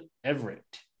Gerald Everett.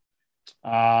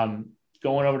 Going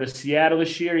over to Seattle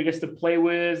this year, he gets to play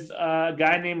with a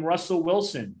guy named Russell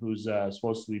Wilson, who's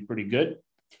supposed to be pretty good.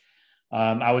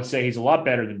 I would say he's a lot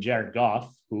better than Jared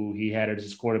Goff, who he had as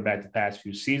his quarterback the past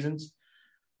few seasons.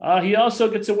 He also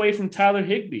gets away from Tyler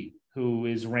Higbee, who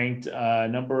is ranked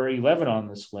number 11 on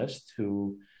this list,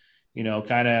 who,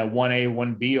 kind of 1A,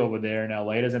 1B over there in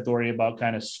LA. Doesn't have to worry about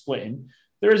kind of splitting.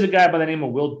 There is a guy by the name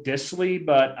of Will Dissly,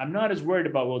 but I'm not as worried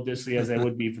about Will Dissly as I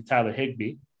would be for Tyler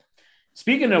Higbee.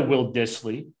 Speaking of Will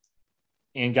Dissly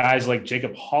and guys like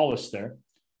Jacob Hollister,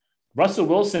 Russell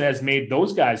Wilson has made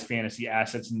those guys fantasy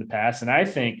assets in the past, and I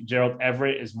think Gerald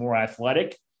Everett is more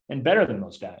athletic and better than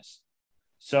those guys.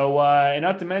 So, and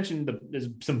not to mention, there's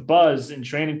some buzz in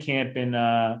training camp and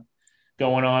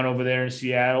going on over there in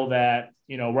Seattle that,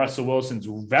 Russell Wilson's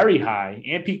very high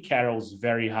and Pete Carroll's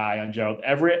very high on Gerald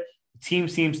Everett. The team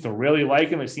seems to really like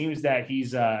him. It seems that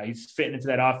he's fitting into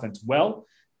that offense well.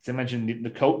 As I mentioned, the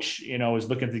coach, is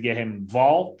looking to get him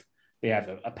involved. They have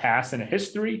a past and a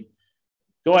history.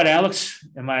 Go ahead, Alex.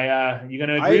 You going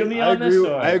to agree with me on this?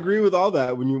 Or? I agree with all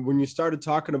that. When you started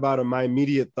talking about him, my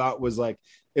immediate thought was like,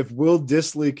 if Will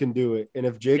Dissly can do it, and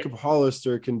if Jacob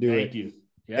Hollister can do Thank it, you.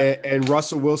 Yeah. And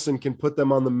Russell Wilson can put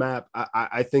them on the map,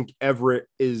 I think Everett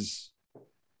is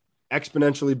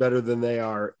exponentially better than they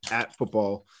are at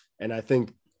football. And I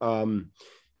think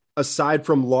aside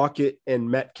from Lockett and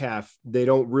Metcalf,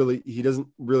 he doesn't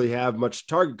really have much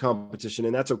target competition,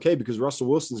 and that's okay because Russell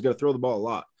Wilson's going to throw the ball a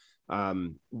lot.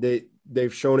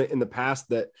 They've shown it in the past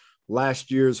that last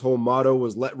year's whole motto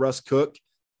was let Russ cook,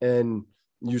 and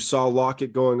you saw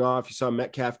Lockett going off, you saw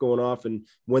Metcalf going off, and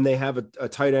when they have a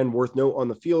tight end worth note on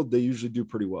the field, they usually do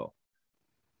pretty well.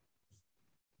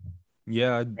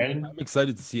 Yeah, I'm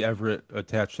excited to see Everett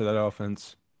attached to that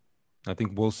offense. I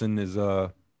think Wilson is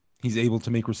he's able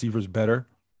to make receivers better,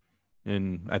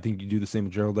 and I think you do the same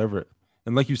with Gerald Everett.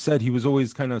 And like you said, he was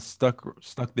always kind of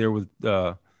stuck there with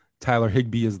Tyler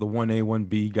Higbee as the 1A,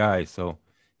 1B guy, so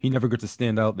he never got to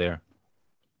stand out there.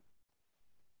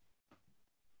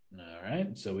 All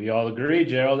right, so we all agree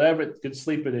Gerald Everett, good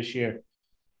sleeper this year.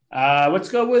 Let's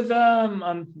go with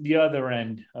on the other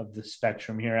end of the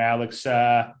spectrum here, Alex.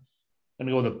 I'm going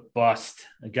to go with a bust,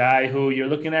 a guy who you're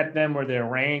looking at them where they're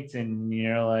ranked and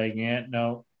you're like, yeah,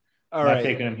 no, I'm not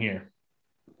taking him here.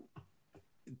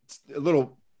 It's a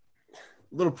little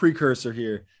precursor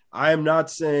here. I am not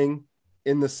saying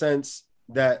in the sense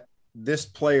that this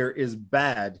player is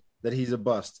bad, that he's a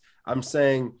bust. I'm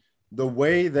saying the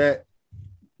way that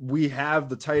we have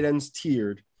the tight ends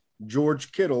tiered,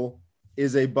 George Kittle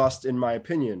is a bust in my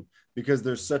opinion, because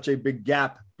there's such a big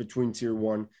gap between tier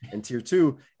 1 and tier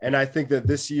 2. And I think that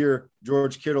this year,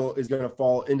 George Kittle is going to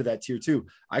fall into that tier 2.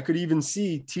 I could even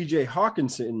see TJ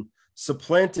Hawkinson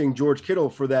supplanting George Kittle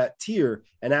for that tier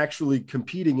and actually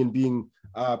competing and being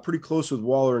pretty close with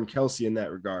Waller and Kelsey in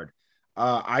that regard.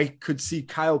 I could see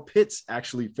Kyle Pitts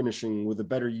actually finishing with a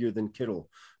better year than Kittle,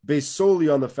 based solely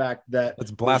on the fact that That's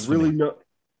blasphemy.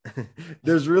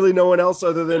 there's really no one else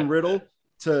other than Ridley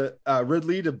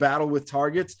to battle with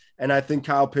targets. And I think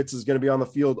Kyle Pitts is going to be on the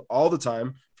field all the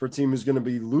time for a team who's going to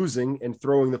be losing and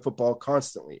throwing the football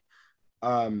constantly.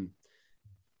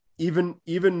 Even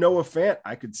Noah Fant,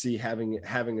 I could see having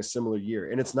a similar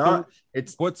year. And it's not,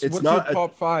 what's not your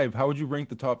top 5? How would you rank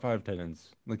the top 5 tight ends?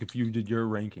 Like if you did your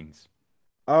rankings?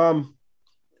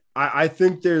 I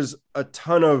think there's a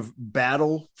ton of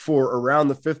battle for around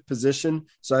the 5th position.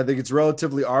 So I think it's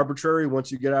relatively arbitrary once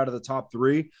you get out of the top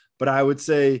 3. But I would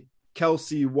say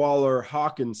Kelsey, Waller,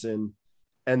 Hawkinson,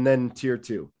 and then tier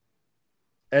 2.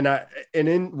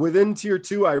 Within tier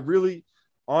 2, I really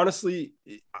honestly,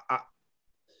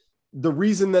 the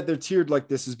reason that they're tiered like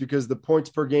this is because the points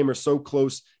per game are so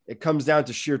close. It comes down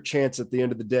to sheer chance at the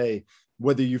end of the day,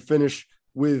 whether you finish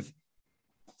with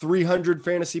 300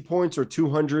 fantasy points or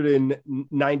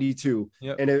 292.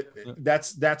 Yep. And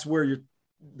that's where you're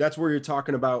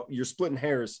talking about, you're splitting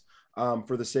hairs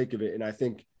for the sake of it. And I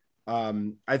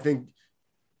think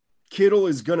Kittle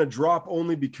is going to drop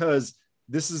only because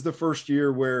this is the first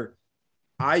year where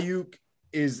Ayuk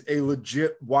is a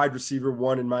legit wide receiver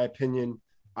 1, in my opinion.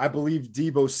 I believe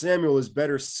Deebo Samuel is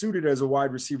better suited as a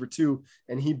wide receiver 2,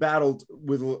 and he battled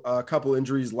with a couple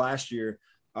injuries last year.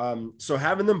 So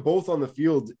having them both on the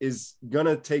field is going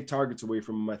to take targets away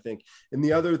from him, I think. And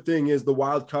the other thing is the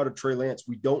wild card of Trey Lance.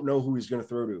 We don't know who he's going to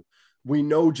throw to. We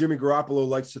know Jimmy Garoppolo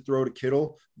likes to throw to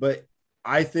Kittle, but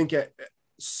I think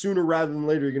sooner rather than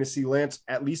later, you're going to see Lance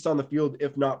at least on the field,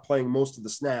 if not playing most of the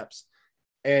snaps.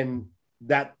 And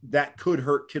that could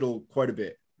hurt Kittle quite a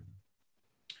bit.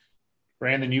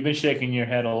 Brandon, you've been shaking your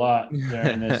head a lot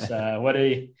during this. What are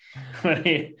you,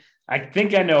 I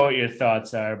think I know what your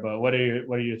thoughts are, but what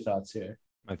are your thoughts here?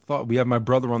 I thought we have my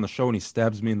brother on the show and he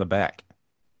stabs me in the back.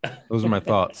 Those are my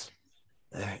thoughts.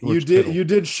 You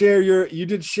did share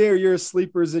your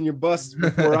sleepers and your busts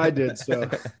before I did. So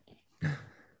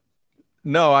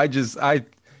no,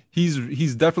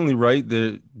 he's definitely right.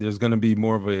 There's going to be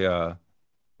more of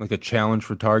a challenge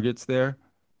for targets there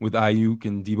with Ayuk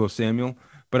and Deebo Samuel.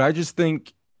 But I just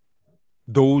think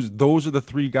those are the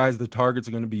 3 guys the targets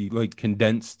are going to be like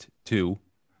condensed to,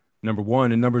 number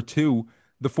 1. And number 2,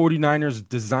 the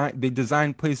 49ers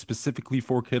design plays specifically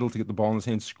for Kittle to get the ball in his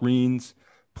hands, screens,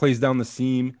 plays down the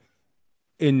seam.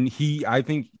 And I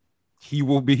think he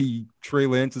will be Trey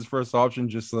Lance's first option,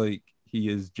 just like he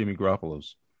is Jimmy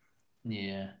Garoppolo's.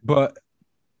 Yeah. But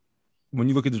when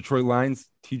you look at Detroit Lions,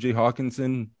 TJ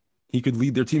Hawkinson, he could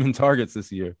lead their team in targets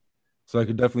this year. So I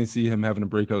could definitely see him having a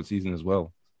breakout season as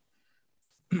well.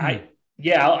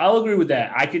 I'll agree with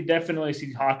that. I could definitely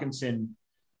see Hawkinson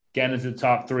getting into the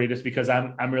top 3 just because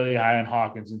I'm really high on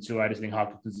Hawkinson too. I just think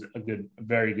Hawkinson's a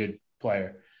very good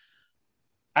player.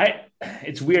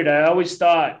 It's weird. I always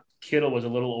thought Kittle was a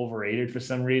little overrated for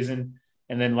some reason.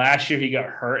 And then last year he got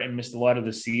hurt and missed a lot of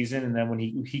the season. And then when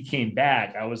he came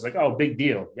back, I was like, oh, big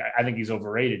deal. I think he's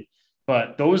overrated.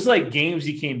 But those games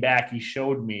he came back, he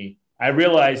showed me. I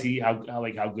realized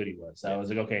how good he was. I was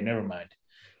like, okay, never mind.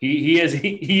 He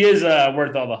is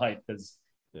worth all the hype because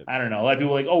I don't know. A lot of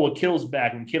people are like, oh, well, Kittle's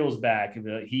back. When Kittle's back,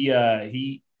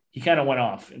 he kind of went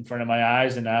off in front of my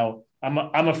eyes, and now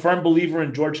I'm a firm believer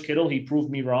in George Kittle. He proved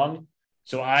me wrong,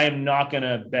 so I am not going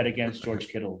to bet against George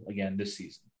Kittle again this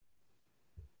season.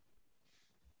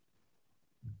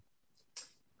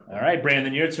 All right,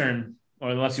 Brandon, your turn. Or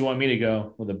unless you want me to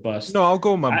go with a bust. No, I'll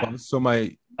go with my bust. So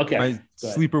my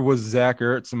sleeper was Zach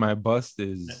Ertz, and my bust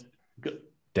is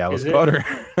Dallas Goedert.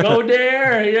 Go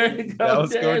there.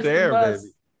 Dallas Goedert, baby.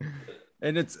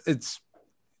 And it's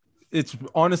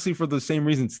honestly for the same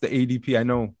reason. It's the ADP. I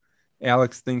know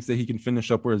Alex thinks that he can finish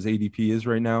up where his ADP is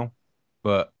right now,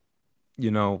 but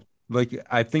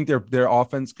I think their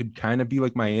offense could kind of be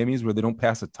like Miami's, where they don't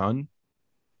pass a ton.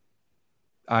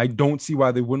 I don't see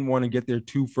why they wouldn't want to get their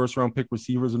 2 first-round pick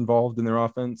receivers involved in their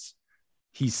offense.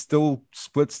 He still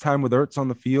splits time with Ertz on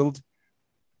the field.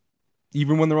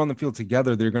 Even when they're on the field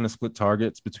together, they're going to split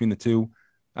targets between the 2.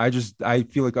 I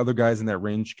feel like other guys in that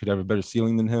range could have a better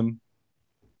ceiling than him.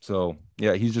 So,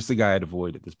 yeah, he's just a guy I'd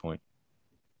avoid at this point.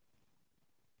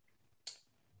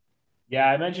 Yeah,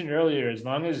 I mentioned earlier, as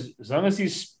long as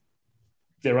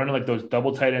they're running those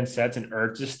double tight end sets and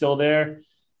Ertz is still there,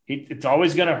 it's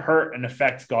always going to hurt and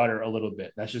affect Goddard a little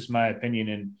bit. That's just my opinion.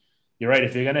 And you're right.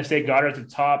 If you're going to say Goddard's the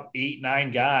top 8,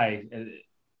 9 guy,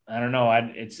 I don't know.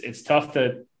 It's tough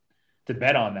to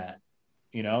bet on that,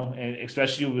 and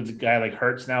especially with a guy like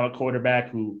Hurts now at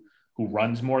quarterback who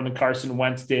runs more than Carson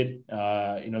Wentz did,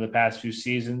 the past few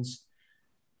seasons.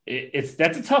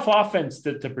 That's a tough offense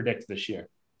to predict this year,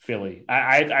 Philly.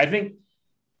 I think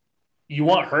you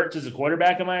want Hurts as a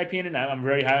quarterback, in my opinion. I'm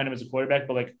very high on him as a quarterback,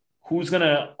 but like, who's going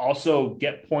to also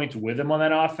get points with him on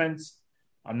that offense?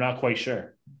 I'm not quite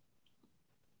sure.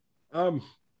 I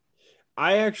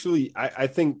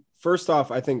think first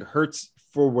off, I think Hurts,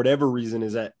 for whatever reason,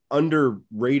 is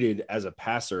underrated as a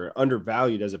passer,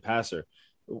 undervalued as a passer.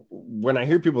 When I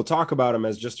hear people talk about him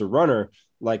as just a runner,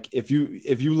 like if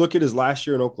you look at his last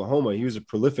year in Oklahoma, he was a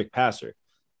prolific passer.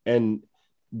 And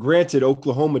granted,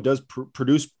 Oklahoma does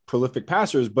produce prolific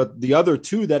passers, but the other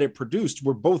two that it produced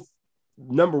were both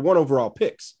number 1 overall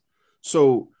picks.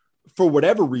 So for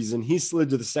whatever reason, he slid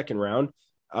to the second round.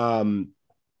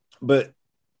 But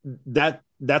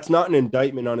that's not an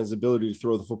indictment on his ability to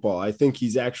throw the football. I think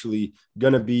he's actually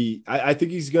going to be, I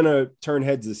think he's going to turn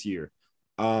heads this year.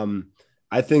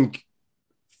 I think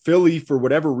Philly, for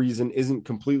whatever reason, isn't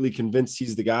completely convinced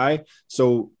he's the guy.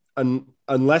 So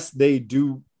unless they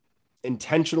do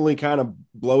intentionally kind of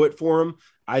blow it for him,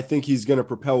 I think he's going to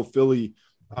propel Philly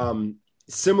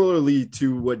similarly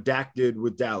to what Dak did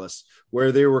with Dallas,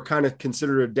 where they were kind of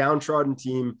considered a downtrodden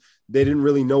team. They didn't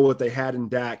really know what they had in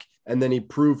Dak, and then he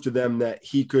proved to them that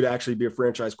he could actually be a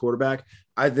franchise quarterback.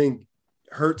 I think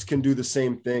Hurts can do the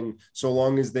same thing so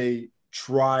long as they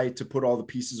try to put all the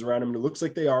pieces around him. And it looks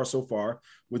like they are so far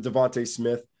with Devontae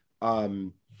Smith.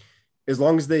 As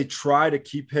long as they try to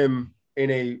keep him in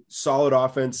a solid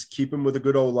offense, keep him with a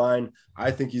good O-line,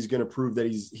 I think he's going to prove that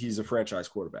he's a franchise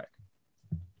quarterback.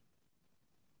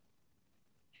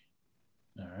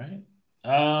 All right.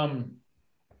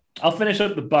 I'll finish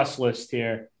up the bus list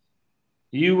here.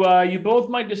 You both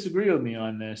might disagree with me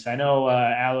on this. I know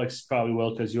Alex probably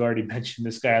will, because you already mentioned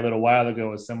this guy a little while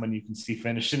ago as someone you can see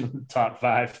finishing in the top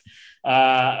 5.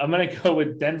 I'm going to go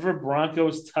with Denver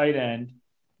Broncos tight end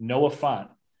Noah Fant.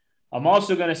 I'm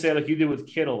also going to say, like you did with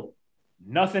Kittle,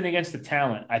 nothing against the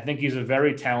talent. I think he's a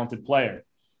very talented player.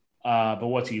 But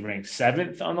what's he ranked?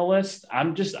 7th on the list?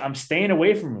 I'm staying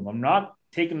away from him. I'm not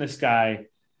taking this guy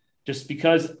just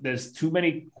because there's too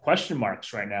many question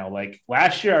marks right now. Like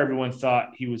last year, everyone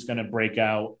thought he was going to break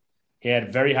out. He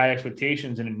had very high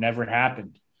expectations, and it never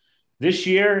happened. This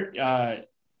year,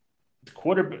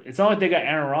 it's not like they got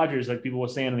Aaron Rodgers like people were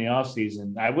saying in the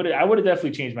offseason. I would have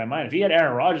definitely changed my mind. If he had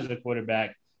Aaron Rodgers as a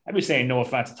quarterback, I'd be saying Noah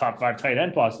Fant's a top 5 tight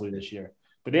end possibly this year.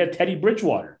 But they had Teddy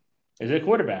Bridgewater as a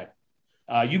quarterback.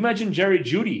 You mentioned Jerry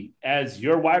Jeudy as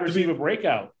your wide receiver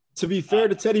breakout. To be fair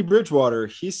to Teddy Bridgewater,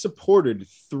 he supported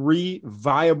 3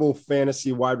 viable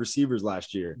fantasy wide receivers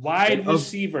last year.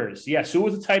 Receivers. Yes. Who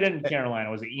was the tight end in Carolina?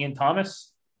 Was it Ian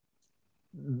Thomas?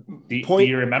 Do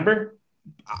you remember?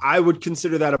 I would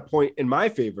consider that a point in my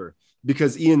favor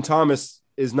because Ian Thomas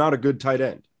is not a good tight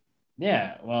end.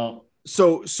 Yeah. Well,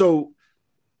 so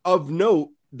of note,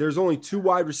 there's only 2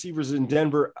 wide receivers in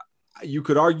Denver. You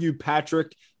could argue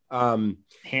Patrick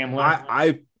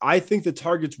Hamler. I think the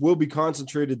targets will be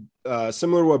concentrated,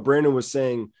 similar to what Brandon was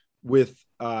saying with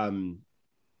 49ers.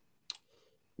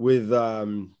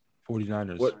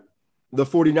 The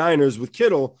 49ers with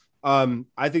Kittle.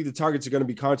 I think the targets are going to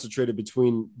be concentrated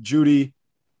between Jeudy,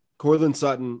 Courtland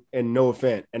Sutton, and Noah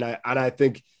Fant. And I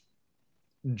think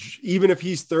even if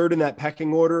he's 3rd in that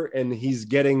pecking order and he's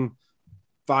getting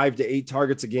 5 to 8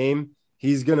 targets a game,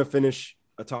 he's going to finish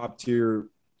a top tier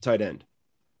tight end.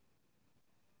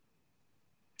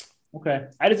 Okay.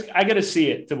 I got to see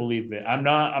it to believe it. I'm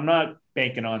not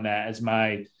banking on that as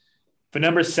for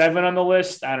number 7 on the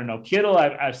list. I don't know. Kittle,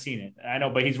 I've seen it. I know,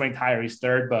 but he's ranked higher. He's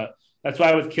 3rd, but that's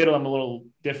why with Kittle, I'm a little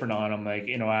different on him. Like,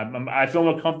 I feel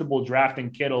more comfortable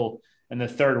drafting Kittle in the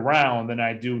 3rd round than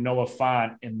I do Noah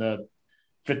Fant in the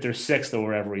 5th or 6th or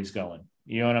wherever he's going.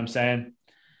 You know what I'm saying?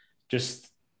 Just,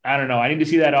 I don't know. I need to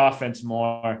see that offense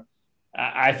more.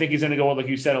 I think he's going to go, like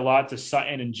you said, a lot to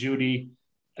Sutton and Jeudy.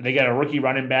 They got a rookie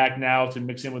running back now to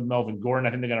mix in with Melvin Gordon. I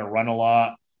think they're going to run a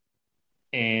lot.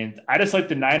 And I just like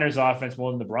the Niners offense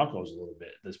more than the Broncos a little bit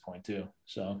at this point too.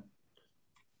 So,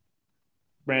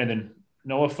 Brandon,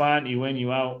 Noah Fant, you in,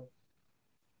 you out?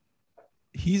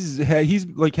 He's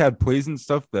like had plays and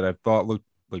stuff that I thought looked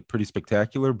like pretty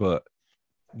spectacular, but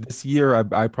this year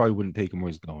I probably wouldn't take him where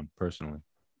he's going personally.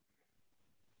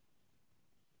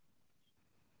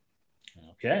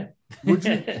 Okay.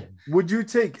 Would you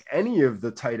take any of the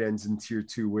tight ends in tier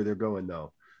 2 where they're going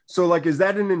though? So, like, is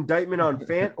that an indictment on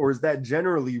Fant, or is that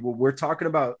generally what we're talking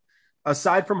about?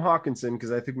 Aside from Hawkinson,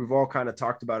 because I think we've all kind of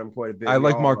talked about him quite a bit. I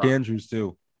like Mark Andrews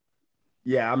too.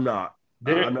 Yeah, I'm not.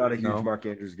 There, I'm not a huge No. Mark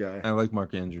Andrews guy. I like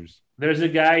Mark Andrews. there's a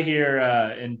guy here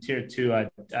in tier 2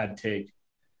 I'd take.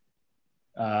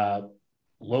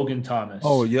 Logan Thomas.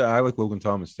 Oh yeah, I like Logan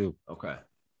Thomas too. Okay.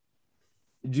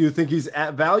 Do you think he's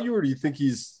at value, or do you think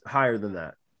he's higher than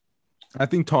that? I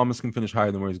think Thomas can finish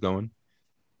higher than where he's going.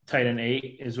 Tight end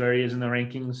 8 is where he is in the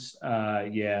rankings.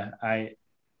 Yeah,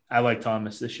 I like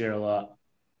Thomas this year a lot.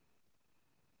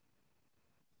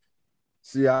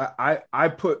 See,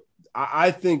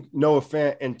 I think Noah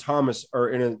Fant and Thomas are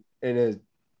in a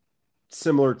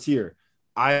similar tier.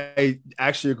 I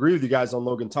actually agree with you guys on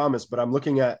Logan Thomas, but I'm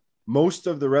looking at most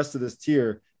of the rest of this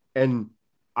tier, and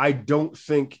I don't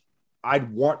think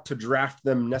I'd want to draft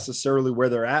them necessarily where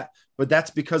they're at, but that's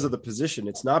because of the position.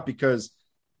 It's not because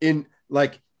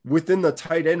within the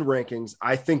tight end rankings,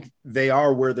 I think they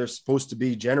are where they're supposed to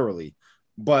be generally,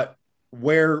 but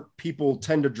where people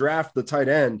tend to draft the tight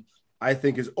end, I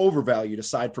think is overvalued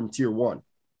aside from tier 1.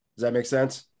 Does that make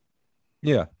sense?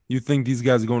 Yeah, you think these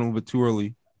guys are going a little bit too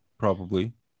early,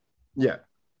 probably. Yeah.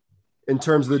 In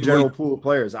terms of the general pool of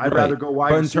players, I'd rather go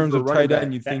wide. But in terms of tight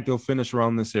end, you think they'll finish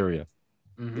around this area?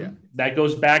 Mm-hmm. Yeah. That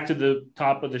goes back to the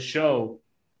top of the show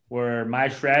where my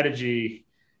strategy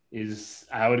is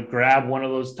I would grab one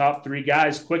of those top 3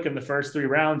 guys quick in the first 3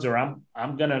 rounds, or I'm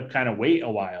gonna kind of wait a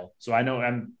while. So I know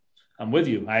I'm with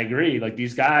you. I agree. Like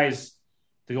these guys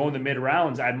to go in the mid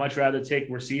rounds, I'd much rather take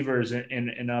receivers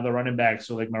and other running backs.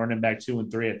 So like my running back 2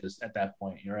 and 3 at that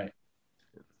point. You're right.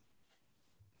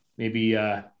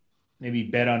 Maybe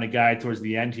bet on a guy towards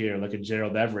the end here, like a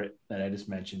Gerald Everett that I just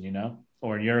mentioned,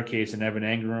 or in your case, an Evan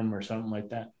Engram or something like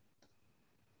that.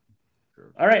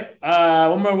 Sure. All right.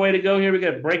 One more way to go here. We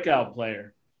got a breakout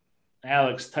player.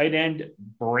 Alex, tight end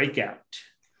breakout.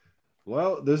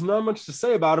 Well, there's not much to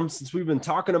say about him since we've been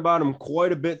talking about him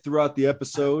quite a bit throughout the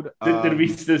episode. Did we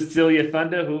steal your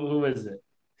thunder? Who is it?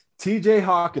 TJ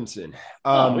Hawkinson.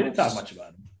 We didn't talk much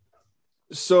about him.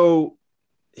 So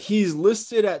he's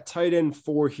listed at tight end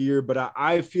 4 here, but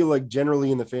I feel like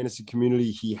generally in the fantasy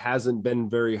community, he hasn't been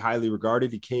very highly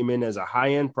regarded. He came in as a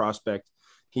high-end prospect.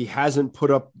 He hasn't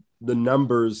put up the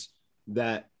numbers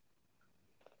that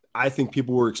I think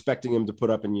people were expecting him to put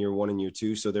up in year 1 and year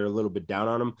 2. So they're a little bit down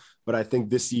on him. But I think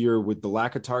this year with the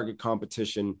lack of target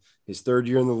competition, his 3rd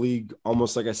year in the league,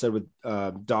 almost like I said with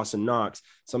Dawson Knox,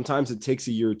 sometimes it takes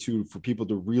a year or 2 for people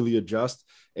to really adjust.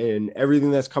 And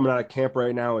everything that's coming out of camp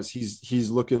right now is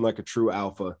he's looking like a true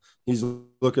alpha. He's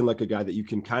looking like a guy that you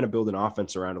can kind of build an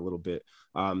offense around a little bit.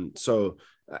 So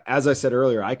as I said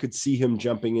earlier, I could see him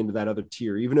jumping into that other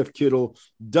tier, even if Kittle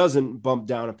doesn't bump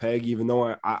down a peg, even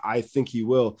though I think he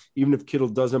will. Even if Kittle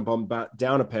doesn't bump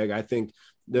down a peg, I think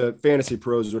the fantasy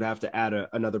pros would have to add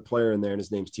another player in there, and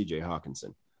his name's TJ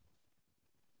Hawkinson.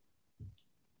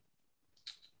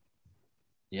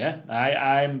 Yeah,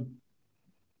 I'm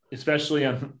especially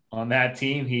on that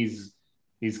team. I think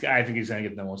he's going to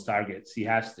get the most targets. He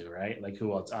has to, right? Like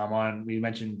who else? We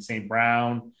mentioned St.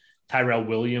 Brown, Tyrell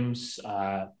Williams.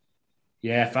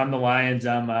 If I'm the Lions,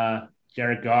 I'm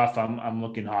Jared Goff. I'm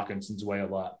looking Hawkinson's way a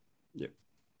lot. Yep.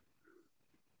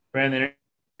 Brandon,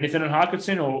 anything on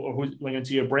Hawkinson or who's going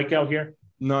into your breakout here?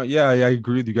 No, yeah, I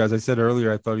agree with you guys. I said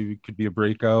earlier I thought he could be a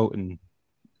breakout and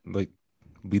like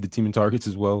lead the team in targets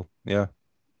as well. Yeah.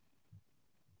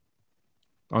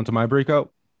 On to my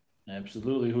breakout.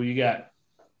 Absolutely. Who you got?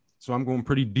 So I'm going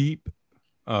pretty deep.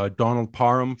 Donald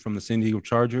Parham from the San Diego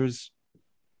Chargers.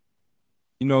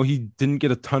 He didn't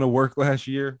get a ton of work last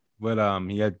year, but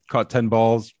he had caught 10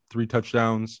 balls, 3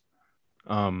 touchdowns.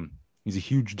 He's a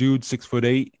huge dude,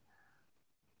 6'8",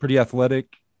 pretty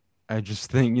athletic. I just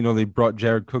think, they brought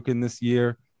Jared Cook in this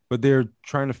year, but they're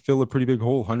trying to fill a pretty big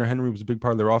hole. Hunter Henry was a big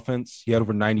part of their offense. He had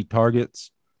over 90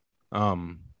 targets.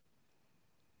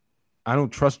 I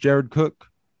don't trust Jared Cook.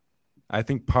 I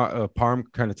think Parham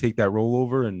kind of take that role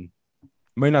over, and it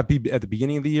might not be at the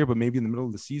beginning of the year, but maybe in the middle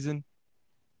of the season.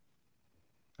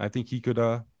 I think he could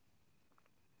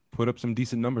put up some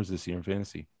decent numbers this year in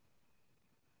fantasy.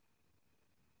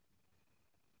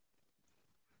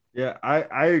 Yeah,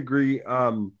 I agree.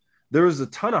 There was a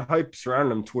ton of hype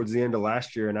surrounding him towards the end of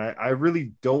last year, and I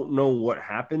really don't know what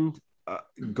happened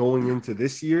going into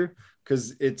this year,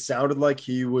 because it sounded like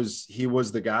he was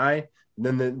the guy.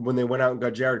 And then when they went out and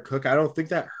got Jared Cook, I don't think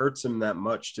that hurts him that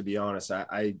much, to be honest.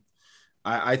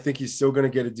 I think he's still going to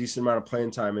get a decent amount of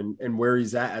playing time, and where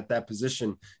he's at that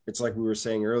position, it's like we were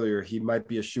saying earlier, he might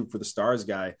be a shoot for the stars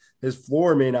guy. His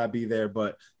floor may not be there,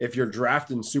 but if you're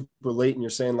drafting super late and you're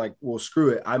saying like, well, screw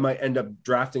it, I might end up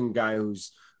drafting a guy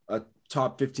who's a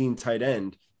top 15 tight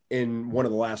end in one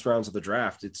of the last rounds of the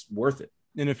draft, it's worth it.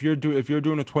 And if you're doing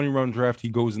a 20-round draft, he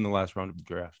goes in the last round of the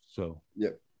draft. So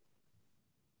yep.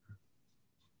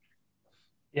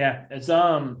 Yeah, it's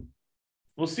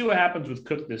we'll see what happens with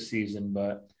Cook this season,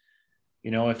 but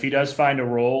if he does find a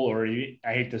role, or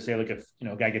I hate to say, like, if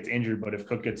a guy gets injured, but if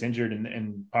Cook gets injured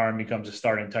and Parham becomes a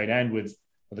starting tight end with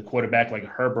a quarterback like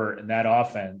Herbert in that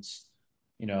offense,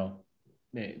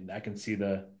 I can see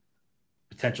the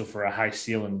potential for a high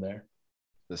ceiling there.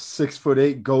 The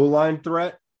 6'8" goal line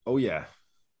threat. Oh yeah.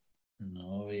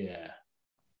 Oh yeah.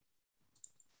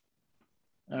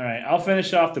 All right, I'll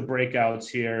finish off the breakouts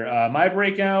here. My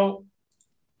breakout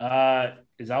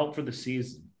is out for the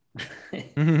season.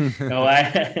 No,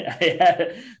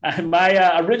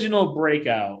 my original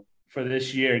breakout for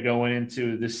this year going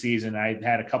into this season, I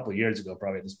had a couple of years ago,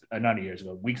 probably not years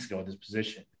ago, weeks ago, at this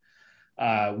position,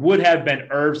 would have been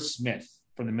Irv Smith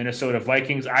from the Minnesota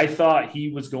Vikings. I thought he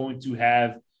was going to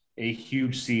have a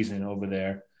huge season over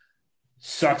there.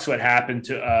 Sucks what happened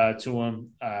to him.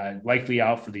 Likely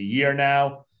out for the year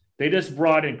now. They just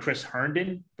brought in Chris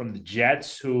Herndon from the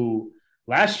Jets, who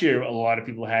last year a lot of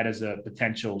people had as a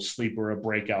potential sleeper, a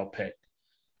breakout pick.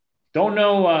 Don't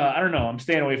know. I don't know. I'm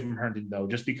staying away from Herndon, though,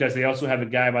 just because they also have a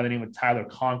guy by the name of Tyler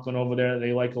Conklin over there that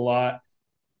they like a lot.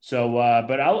 So,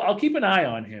 but I'll keep an eye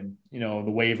on him, the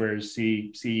waivers,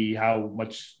 see how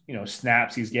much,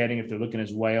 snaps he's getting, if they're looking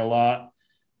his way a lot.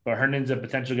 But Herndon's a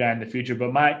potential guy in the future.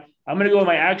 But I'm going to go with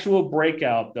my actual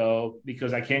breakout, though,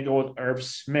 because I can't go with Irv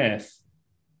Smith.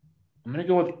 I'm going to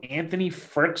go with Anthony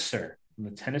Firkser from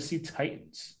the Tennessee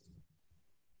Titans.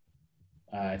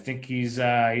 I think he's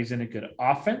in a good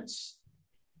offense.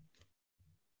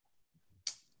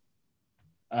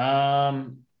 I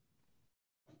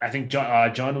think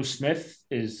Jonnu Smith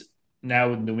is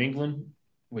now with New England,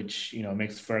 which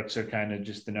makes Firkser kind of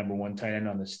just the number one tight end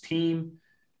on this team.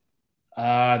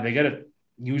 They got to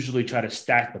usually try to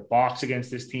stack the box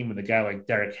against this team with a guy like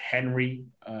Derrick Henry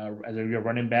as a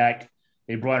running back.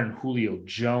 They brought in Julio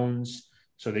Jones,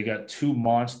 so they got two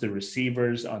monster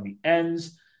receivers on the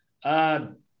ends. I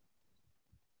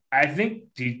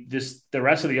think the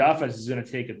rest of the offense is going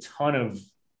to take a ton of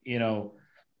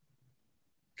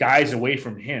guys away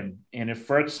from him, and if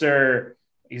Firkser,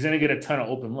 he's going to get a ton of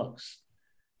open looks.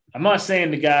 I'm not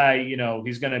saying the guy,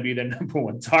 he's going to be the number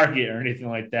one target or anything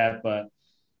like that, but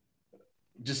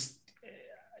just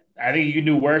I think you can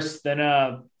do worse than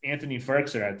Anthony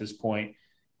Firkser at this point.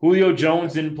 Julio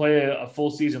Jones didn't play a full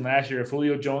season last year. If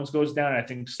Julio Jones goes down, I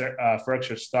think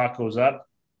Firkser's stock goes up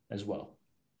as well.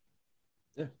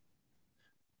 Yeah,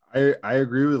 I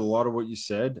agree with a lot of what you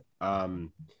said.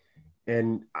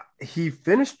 And he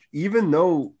finished, even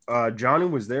though Johnny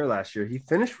was there last year, he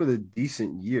finished with a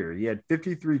decent year. He had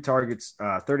 53 targets,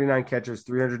 39 catches,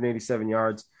 387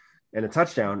 yards, and a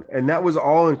touchdown. And that was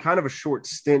all in kind of a short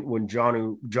stint when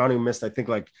Johnny missed, I think,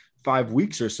 like 5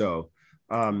 weeks or so.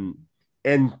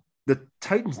 And the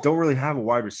Titans don't really have a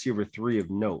wide receiver 3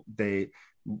 of note.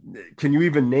 Can you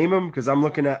even name them? Because I'm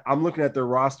looking at their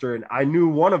roster, and I knew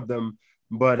one of them,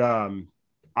 but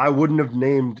I wouldn't have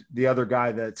named the other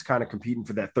guy that's kind of competing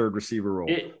for that third receiver role.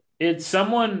 It's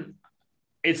someone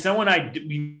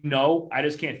we know. I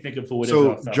just can't think of who it is.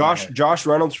 So Josh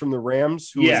Reynolds from the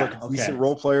Rams, who was like a decent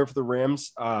role player for the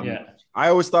Rams. I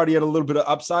always thought he had a little bit of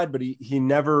upside, but he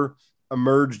never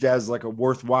emerged as like a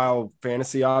worthwhile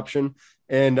fantasy option.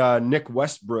 And Nick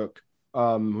Westbrook,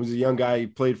 who's a young guy, he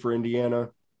played for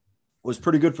Indiana, was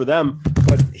pretty good for them.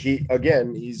 But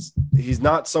he's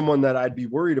not someone that I'd be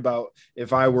worried about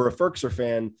if I were a Firkser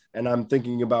fan and I'm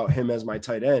thinking about him as my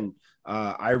tight end.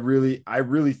 I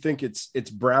really think it's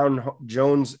Brown,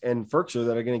 Jones, and Firkser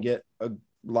that are going to get a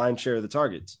lion's share of the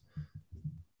targets.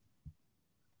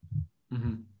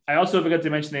 Mm-hmm. I also forgot to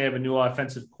mention they have a new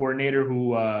offensive coordinator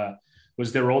who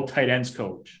was their old tight ends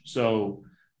coach. So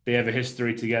they have a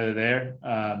history together there.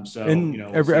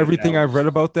 Everything I've read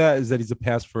about that is that he's a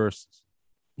pass first.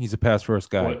 He's a pass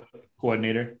first guy.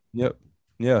 Coordinator. Yep.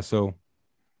 Yeah. So,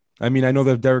 I mean, I know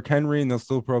they have Derrick Henry, and they'll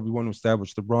still probably want to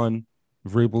establish the run.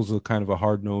 Vrabel's a kind of a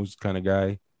hard-nosed kind of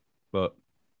guy, but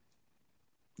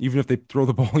even if they throw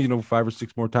the ball, 5 or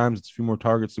 6 more times, it's a few more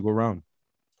targets to go around.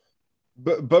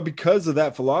 But because of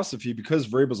that philosophy, because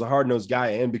Vrabel's a hard-nosed guy,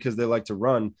 and because they like to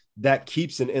run, that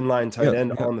keeps an inline tight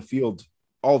end on the field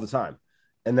all the time.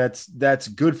 And that's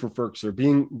good for Firkser.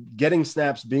 Getting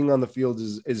snaps, being on the field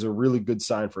is a really good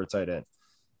sign for a tight end.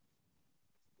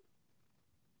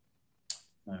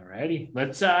 All righty.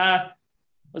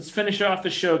 Let's finish off the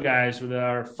show, guys, with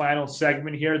our final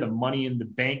segment here, the Money in the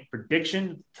Bank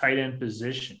prediction, tight end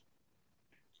position.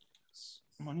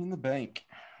 Money in the Bank.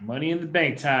 Money in the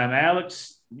Bank time.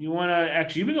 Alex, You want to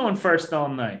actually? You've been going first all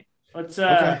night. Let's.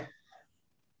 Okay.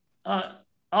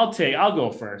 I'll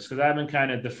go first because I've been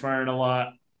kind of deferring a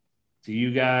lot to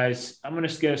you guys. I'm gonna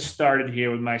get us started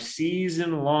here with my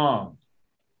season long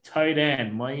tight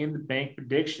end money in the bank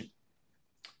prediction.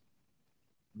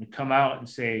 I'm gonna come out and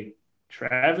say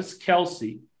Travis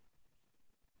Kelce,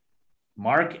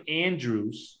 Mark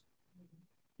Andrews,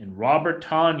 and Robert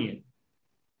Tonyan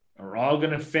are all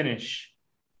going to finish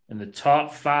in the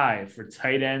top 5 for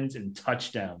tight ends and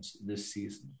touchdowns this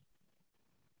season.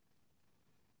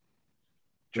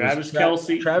 Travis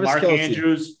Kelce, Mark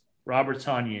Andrews, Robert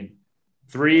Tonyan.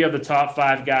 3 of the top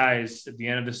 5 guys at the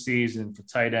end of the season for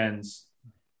tight ends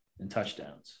and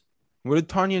touchdowns. What did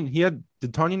Tonyan?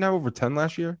 Did Tonyan have over 10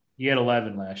 last year? He had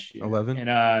 11 last year. 11?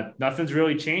 And nothing's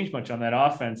really changed much on that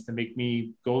offense to make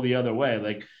me go the other way.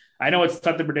 Like, I know it's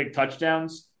tough to predict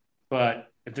touchdowns, but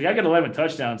if the guy got 11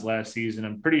 touchdowns last season,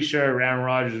 I'm pretty sure Aaron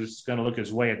Rodgers is going to look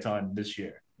his way a ton this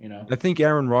year. You know, I think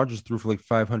Aaron Rodgers threw for like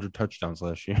 500 touchdowns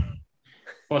last year.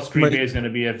 Plus, Green Bay is going to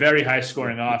be a very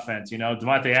high-scoring offense. You know,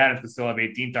 Devontae Adams could still have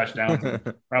 18 touchdowns.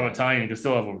 And Robert Tonyan could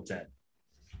still have over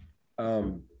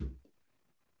 10.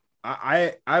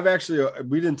 I've actually,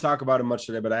 we didn't talk about it much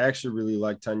today, but I actually really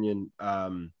like Tonyan.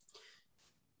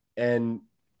 And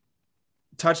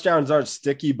touchdowns aren't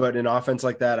sticky, but in offense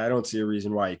like that, I don't see a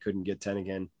reason why he couldn't get 10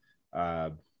 again.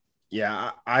 I'm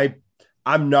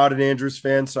not an Andrews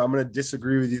fan, so I'm going to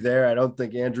disagree with you there. I don't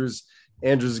think Andrews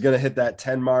is going to hit that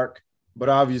 10 mark, but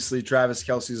obviously Travis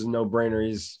Kelce is a no-brainer.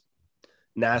 He's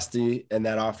nasty, and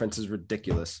that offense is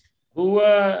ridiculous. Who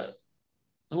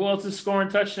else is scoring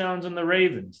touchdowns on the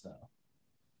Ravens, though?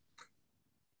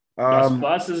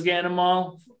 Bus is getting them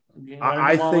all.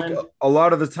 I think a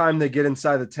lot of the time they get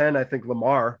inside the 10. I think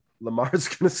Lamar's going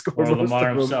to score. Or Lamar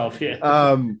himself,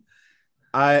 yeah.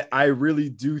 I really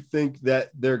do think that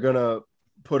they're going to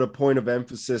put a point of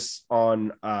emphasis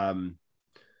on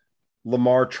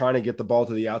Lamar trying to get the ball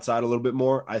to the outside a little bit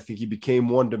more. I think he became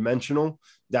one-dimensional.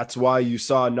 That's why you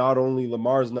saw not only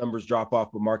Lamar's numbers drop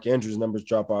off, but Mark Andrews' numbers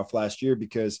drop off last year,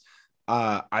 because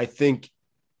I think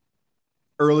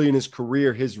early in his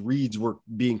career, his reads were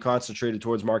being concentrated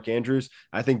towards Mark Andrews.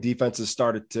 I think defenses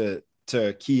started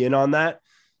to key in on that.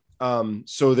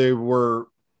 So they were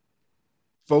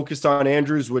focused on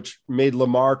Andrews, which made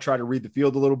Lamar try to read the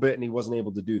field a little bit, and he wasn't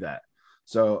able to do that.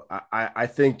 So I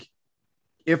think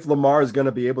if Lamar is going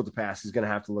to be able to pass, he's going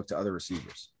to have to look to other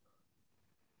receivers.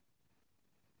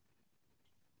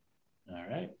 All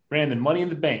right. Brandon, money in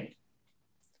the bank.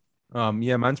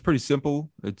 Mine's pretty simple.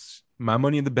 It's my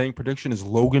money in the bank prediction is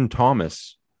Logan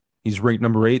Thomas. He's ranked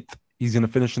number 8. He's going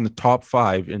to finish in the top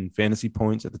 5 in fantasy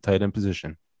points at the tight end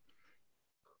position.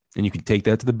 And you can take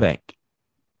that to the bank.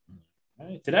 All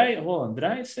right. Did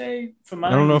I say for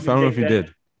mine? I don't know if you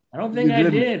did. I don't think I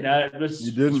did. Let's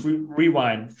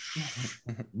rewind.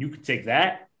 You could take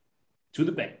that to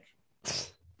the bank.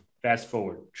 Fast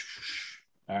forward.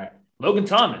 All right. Logan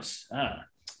Thomas.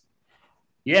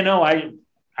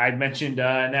 I mentioned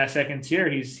in that second tier,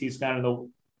 he's kind of the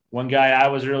one guy I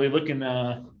was really looking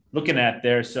at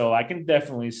there. So I can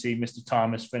definitely see Mr.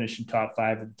 Thomas finishing top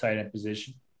 5 at the tight end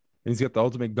position. And he's got the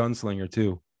ultimate gunslinger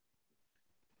too.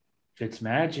 Fitz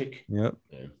magic. Yep.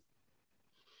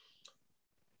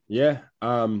 Yeah.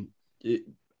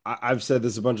 I've said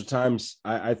this a bunch of times.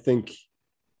 I think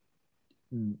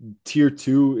tier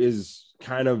 2 is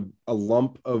kind of a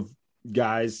lump of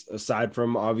guys, aside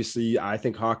from obviously I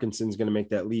think Hawkinson's going to make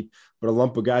that leap, but a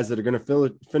lump of guys that are going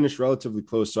to finish relatively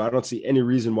close. So I don't see any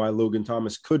reason why Logan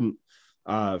Thomas couldn't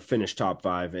finish top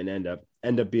 5 and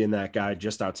end up being that guy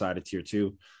just outside of tier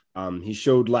 2. He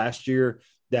showed last year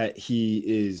that he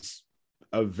is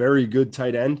a very good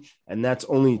tight end, and that's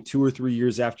only 2 or 3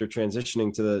 years after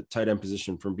transitioning to the tight end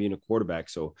position from being a quarterback.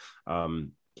 So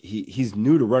he's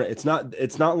new to run. It's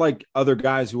not like other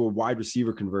guys who are wide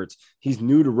receiver converts. He's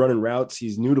new to running routes.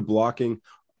 He's new to blocking.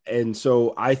 And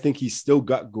so I think he's still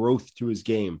got growth to his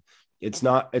game. It's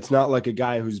not like a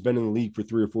guy who's been in the league for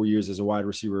 3 or 4 years as a wide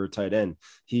receiver or tight end.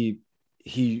 He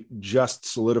just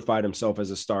solidified himself as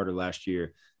a starter last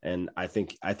year. And I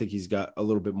think he's got a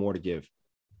little bit more to give.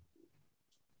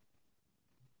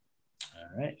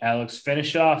 All right, Alex,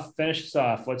 finish us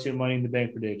off. What's your money in the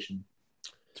bank prediction?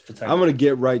 I'm going to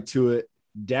get right to it.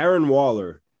 Darren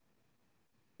Waller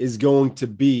is going to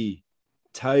be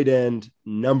tight end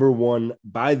number 1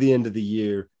 by the end of the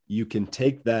year. You can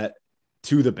take that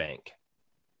to the bank.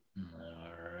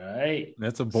 All right.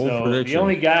 That's a bold prediction. The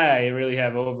only guy I really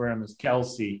have over him is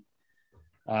Kelce.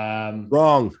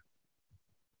 Wrong.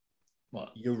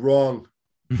 What? You're wrong.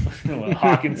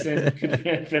 Hawkinson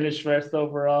could finish first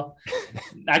overall.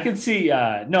 I could see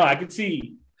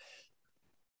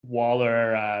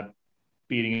Waller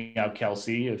beating out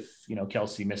Kelsey if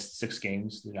Kelsey missed 6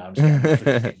 games. I'm just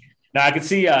kidding. No, I can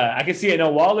see it.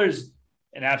 No, Waller's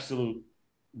an absolute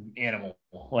animal.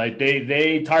 Like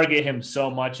they target him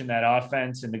so much in that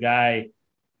offense, and the guy,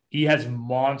 he has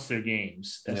monster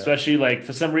games, especially like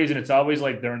for some reason it's always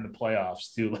like during the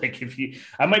playoffs too. Like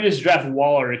I might just draft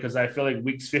Waller because I feel like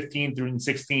weeks 15 through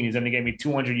 16 he's going to get me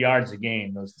 200 yards a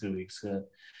game those 2 weeks.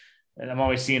 And I'm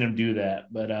always seeing him do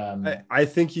that. But I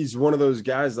think he's one of those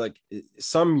guys. Like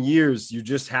some years you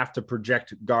just have to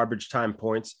project garbage time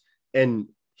points, and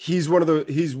he's one of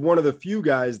the few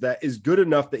guys that is good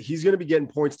enough that he's going to be getting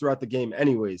points throughout the game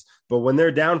anyways. But when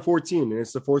they're down 14 and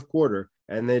it's the fourth quarter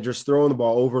and they're just throwing the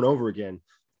ball over and over again,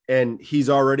 and he's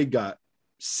already got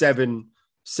 7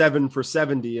 for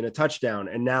 70 and a touchdown,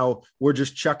 and now we're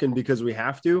just chucking because we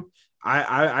have to.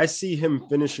 I see him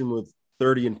finishing with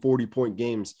 30 and 40 point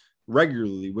games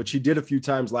regularly, which he did a few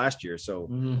times last year. So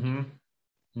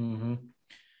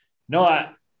no,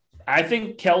 I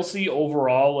think Kelsey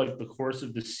overall, like the course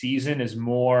of the season, is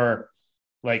more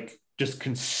like just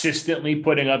consistently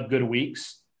putting up good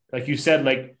weeks. Like you said,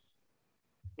 like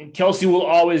Kelsey will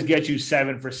always get you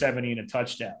 7 for 70 and a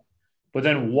touchdown. But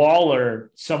then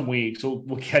Waller some weeks will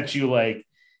get you like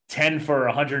 10 for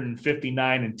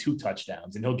 159 and 2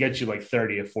 touchdowns, and he'll get you like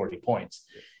 30 or 40 points.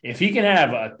 If he can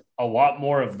have a lot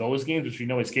more of those games, which we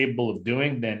know he's capable of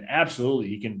doing, then absolutely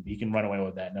he can run away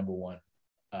with that number 1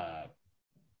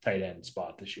 tight end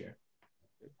spot this year.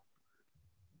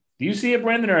 Do you see it,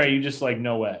 Brandon, or are you just like,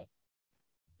 no way?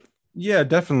 Yeah,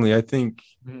 definitely. I think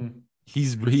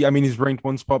he's ranked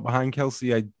 1 spot behind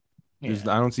Kelsey. I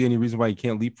don't see any reason why he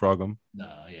can't leapfrog him.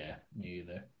 No, yeah, me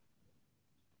either.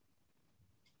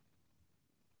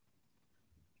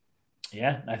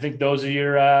 Yeah, I think those are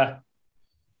your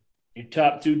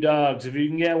top 2 dogs. If you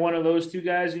can get one of those 2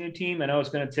 guys in your team, I know it's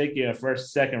going to take you a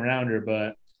first, second rounder,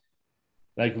 but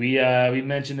like we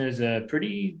mentioned, there's a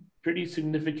pretty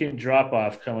significant drop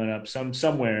off coming up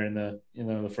somewhere in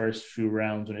the first few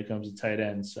rounds when it comes to tight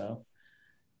ends. So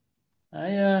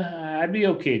I'd be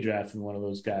okay drafting one of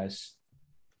those guys.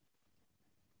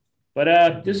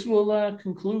 But this will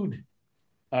conclude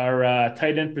our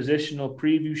tight end positional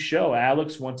preview show.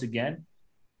 Alex, once again,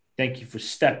 thank you for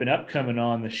stepping up, coming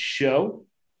on the show.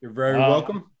 You're very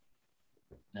welcome.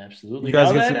 Absolutely.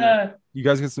 You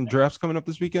guys get some drafts coming up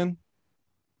this weekend?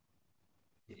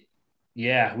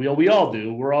 Yeah, we all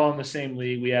do. We're all in the same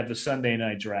league. We have the Sunday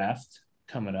night draft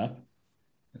coming up.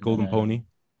 Golden Pony.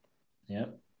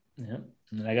 Yep. And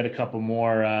then I got a couple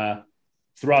more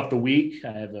throughout the week.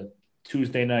 I have a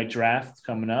Tuesday night draft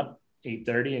coming up,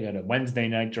 8:30. I got a Wednesday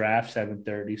night draft,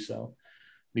 7:30. So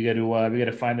we got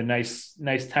to find a nice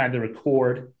time to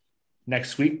record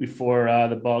next week before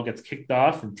the ball gets kicked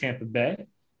off in Tampa Bay.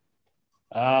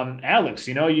 Alex,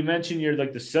 you mentioned you're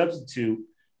like the substitute.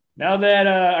 Now that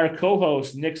our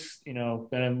co-host Nick's, going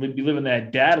to be living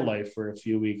that dad life for a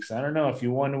few weeks, I don't know if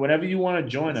you want, whenever you want to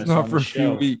join us. Not for a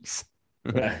few weeks.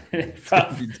 Yeah, we're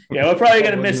probably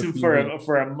going to miss him for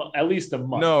at least a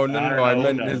month. No. I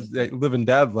meant his living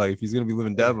dad life. He's going to be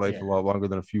living dad life a lot longer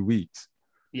than a few weeks.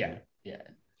 Yeah.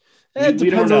 It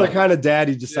depends on the kind of dad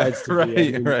he decides to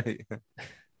be. Right.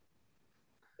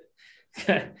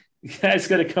 You guys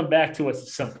got to come back to us at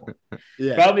some point.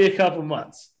 Yeah. Probably a couple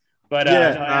months. But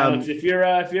Alex, if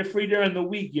you're free during the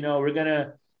week, we're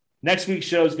gonna next week's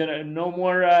show is gonna no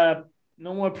more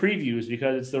previews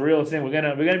because it's the real thing. We're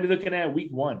gonna be looking at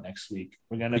week 1 next week.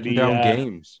 We're gonna be down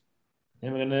games,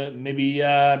 and we're gonna maybe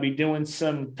be doing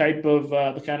some type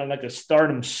of kind of like a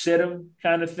stardom sit-em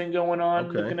kind of thing going on.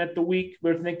 Okay. Looking at the week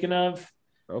we're thinking of.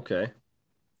 Okay.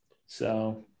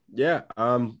 So yeah,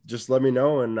 just let me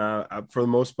know, and for the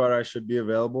most part, I should be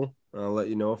available. I'll let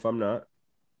you know if I'm not.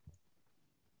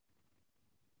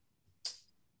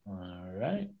 All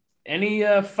right. Any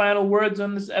final words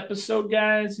on this episode,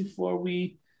 guys, before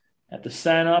we have to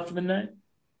sign off for the night?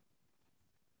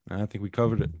 I think we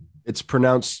covered it. It's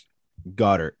pronounced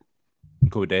Goddard.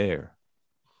 Goddard.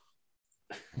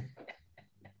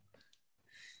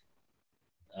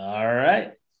 All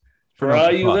right. For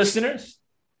all you listeners,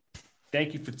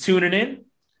 thank you for tuning in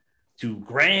to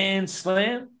Grand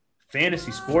Slam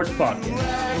Fantasy Sports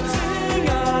Podcast.